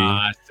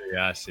comedy.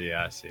 I see.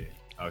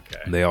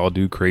 Okay. They all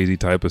do crazy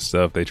type of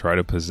stuff. They try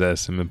to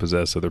possess him and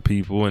possess other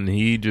people, and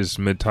he just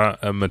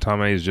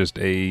Mitame is just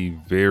a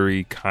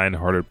very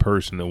kind-hearted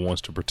person that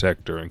wants to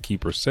protect her and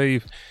keep her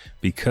safe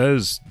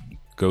because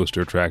ghosts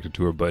are attracted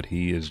to her, but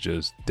he is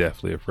just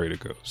definitely afraid of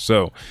ghosts.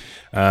 So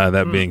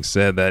that being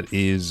said, that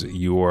is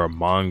your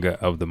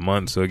manga of the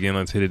month. So again,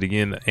 let's hit it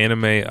again.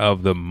 Anime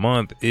of the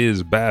month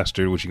is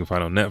Bastard, which you can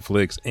find on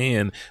Netflix,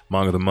 and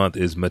manga of the month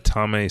is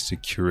Mitame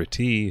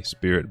Security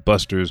Spirit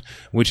Busters,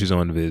 which is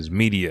on Viz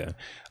Media.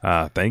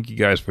 Thank you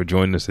guys for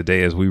joining us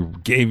today as we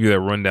gave you that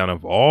rundown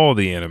of all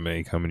the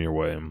anime coming your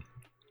way.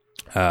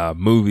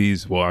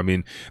 Movies. Well, I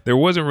mean, there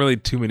wasn't really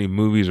too many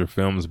movies or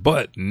films,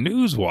 but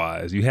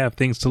news-wise, you have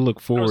things to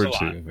look forward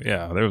to.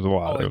 Yeah, there was a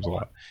lot.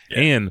 Yeah.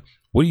 And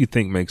what do you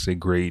think makes a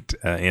great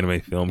anime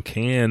film?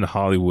 Can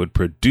Hollywood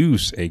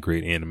produce a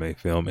great anime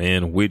film?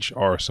 And which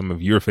are some of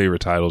your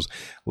favorite titles?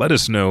 Let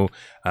us know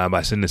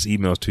by sending us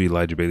emails to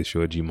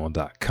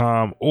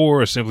ElijahBaileyShow@gmail.com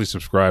or simply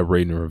subscribe,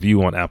 rate, and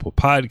review on Apple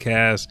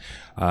Podcasts,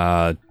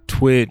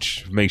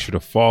 Twitch. Make sure to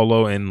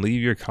follow and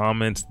leave your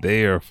comments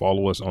there.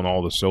 Follow us on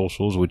all the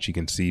socials, which you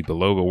can see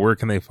below. But where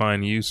can they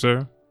find you,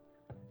 sir?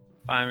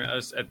 Find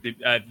us at the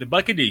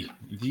Buckety.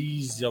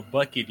 These are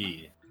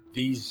Buckety.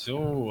 These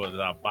are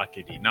the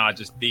Buckety. No,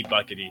 just the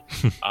Buckety.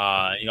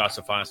 You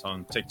also find us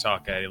on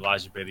TikTok at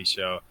Elijah Bailey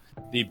Show.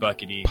 The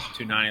Buckety,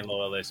 290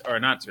 Loyalist, or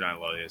not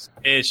 290 Loyalist,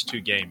 Ish 2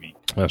 Gaming.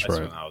 That's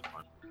right. When I was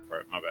on.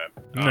 My bad.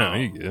 No,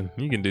 you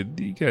good.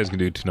 You guys can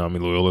do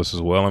Toonami Loyalist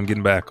as well. I'm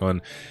getting back on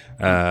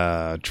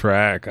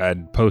track. I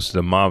posted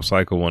a Mob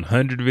Psycho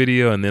 100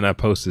 video, and then I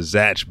posted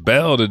Zatch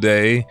Bell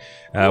today.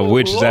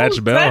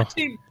 Zatch Bell?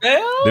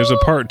 There's a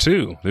part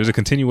 2. There's a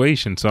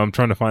continuation, so I'm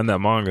trying to find that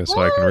manga so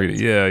I can read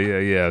it.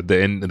 Yeah.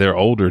 And they're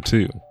older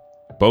too.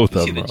 Both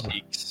of them.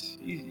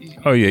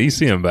 Oh yeah, you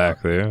see him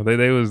back there.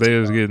 They was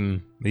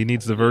getting. He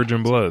needs the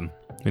virgin blood.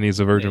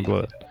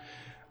 Blood.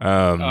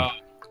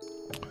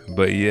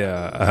 But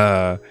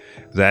yeah,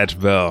 Zatch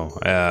Bell,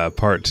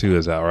 part 2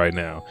 is out right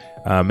now.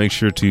 Make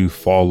sure to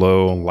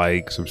follow,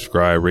 like,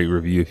 subscribe, rate,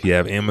 review. If you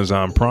have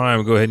Amazon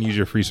Prime, go ahead and use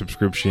your free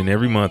subscription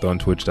every month on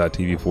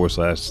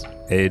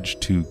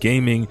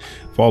twitch.tv/Edge2Gaming.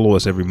 Follow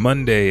us every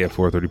Monday at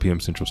 4:30 p.m.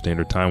 Central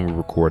Standard Time. We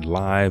record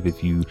live.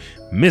 If you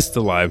missed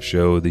the live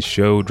show, the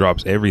show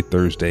drops every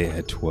Thursday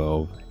at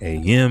 12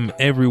 a.m.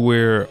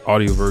 everywhere.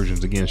 Audio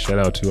versions. Again, shout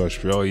out to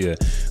Australia,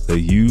 the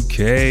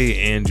UK,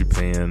 and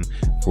Japan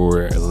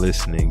for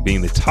listening.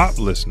 Being the top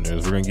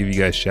listeners, we're going to give you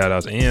guys shout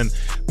outs and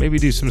maybe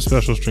do some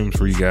special streams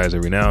for you guys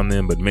every now and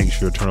then, but make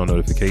sure to turn on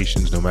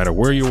notifications no matter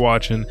where you're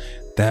watching.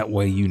 That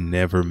way you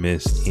never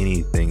miss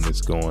anything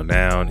that's going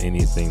down,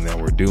 anything that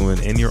we're doing,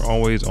 and you're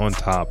always on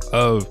top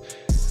of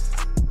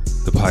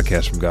the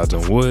podcast from God's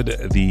Own Wood,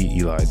 the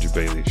Elijah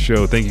Bailey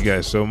Show. Thank you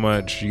guys so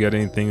much. You got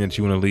anything that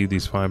you want to leave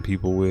these fine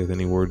people with?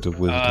 Any words of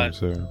wisdom,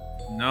 sir?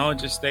 No,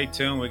 just stay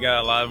tuned. We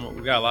got a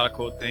lot of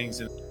cool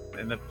things in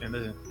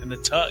the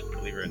tuck,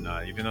 believe it or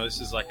not. Even though this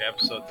is like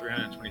episode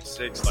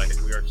 326, like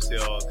we are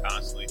still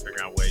constantly figuring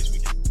out ways we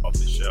can off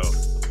the show.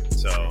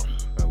 So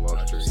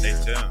just stay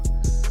tuned.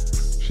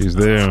 She's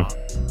there.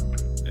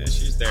 Yeah,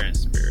 she's there in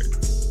spirit.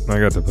 I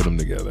got to put them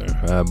together.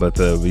 But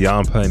the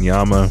Yampa and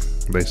Yama,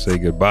 they say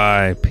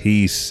goodbye,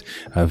 peace,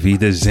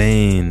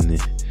 Wiedersehen,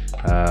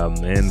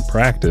 and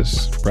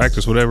practice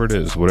whatever it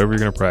is, whatever you're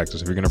going to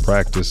practice. If you're going to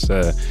practice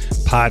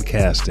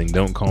podcasting,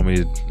 don't call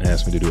me and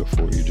ask me to do it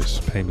for you.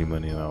 Just pay me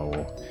money and I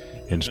will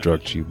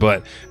instruct you.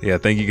 But yeah,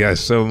 thank you guys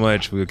so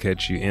much. We'll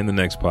catch you in the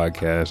next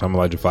podcast. I'm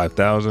Elijah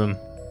 5000.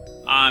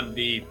 I'm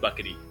the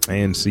Buckety.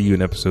 And see you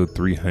in episode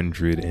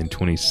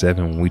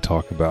 327 when we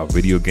talk about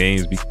video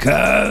games,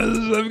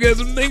 because I've got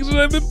some things that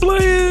I've been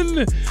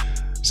playing.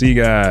 See you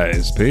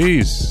guys.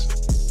 Peace.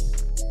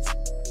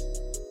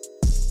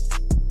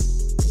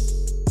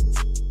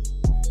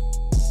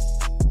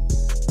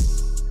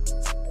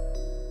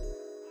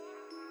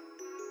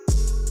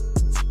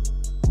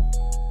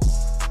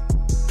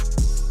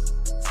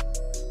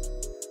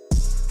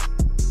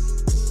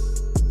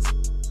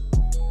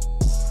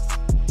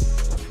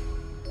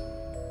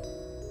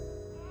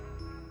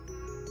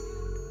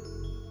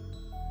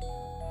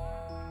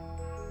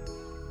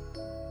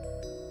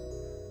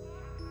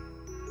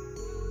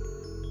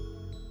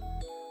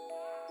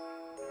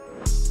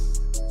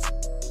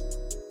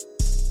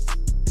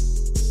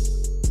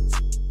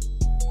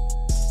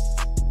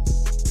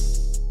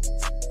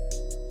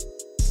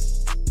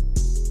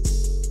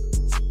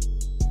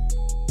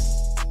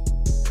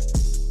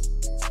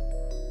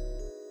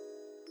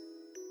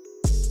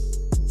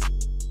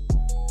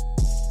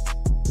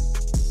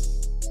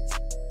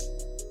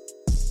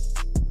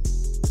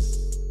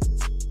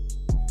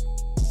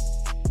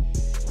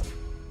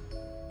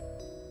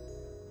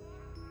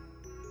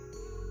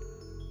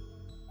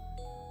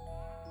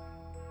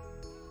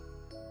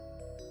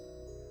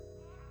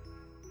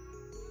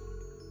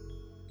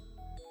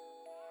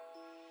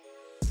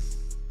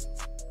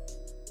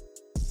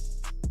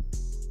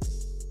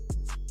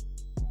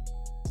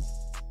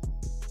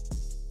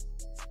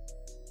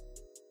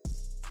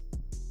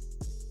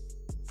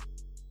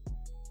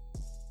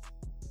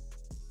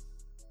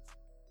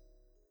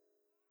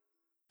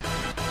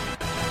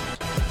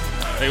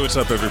 Hey, what's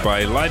up,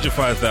 everybody? Elijah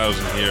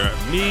 5000 here.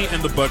 Me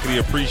and the Buckety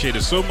appreciate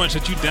it so much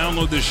that you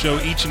download this show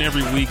each and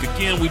every week.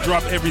 Again, we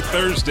drop every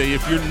Thursday.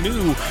 If you're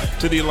new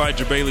to the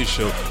Elijah Bailey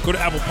Show, go to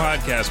Apple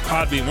Podcasts,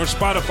 Podbean, or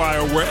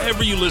Spotify, or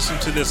wherever you listen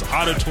to this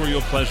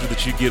auditorial pleasure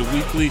that you get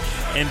weekly,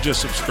 and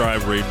just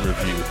subscribe, rate, and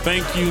review.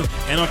 Thank you,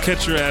 and I'll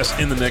catch your ass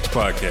in the next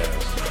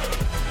podcast.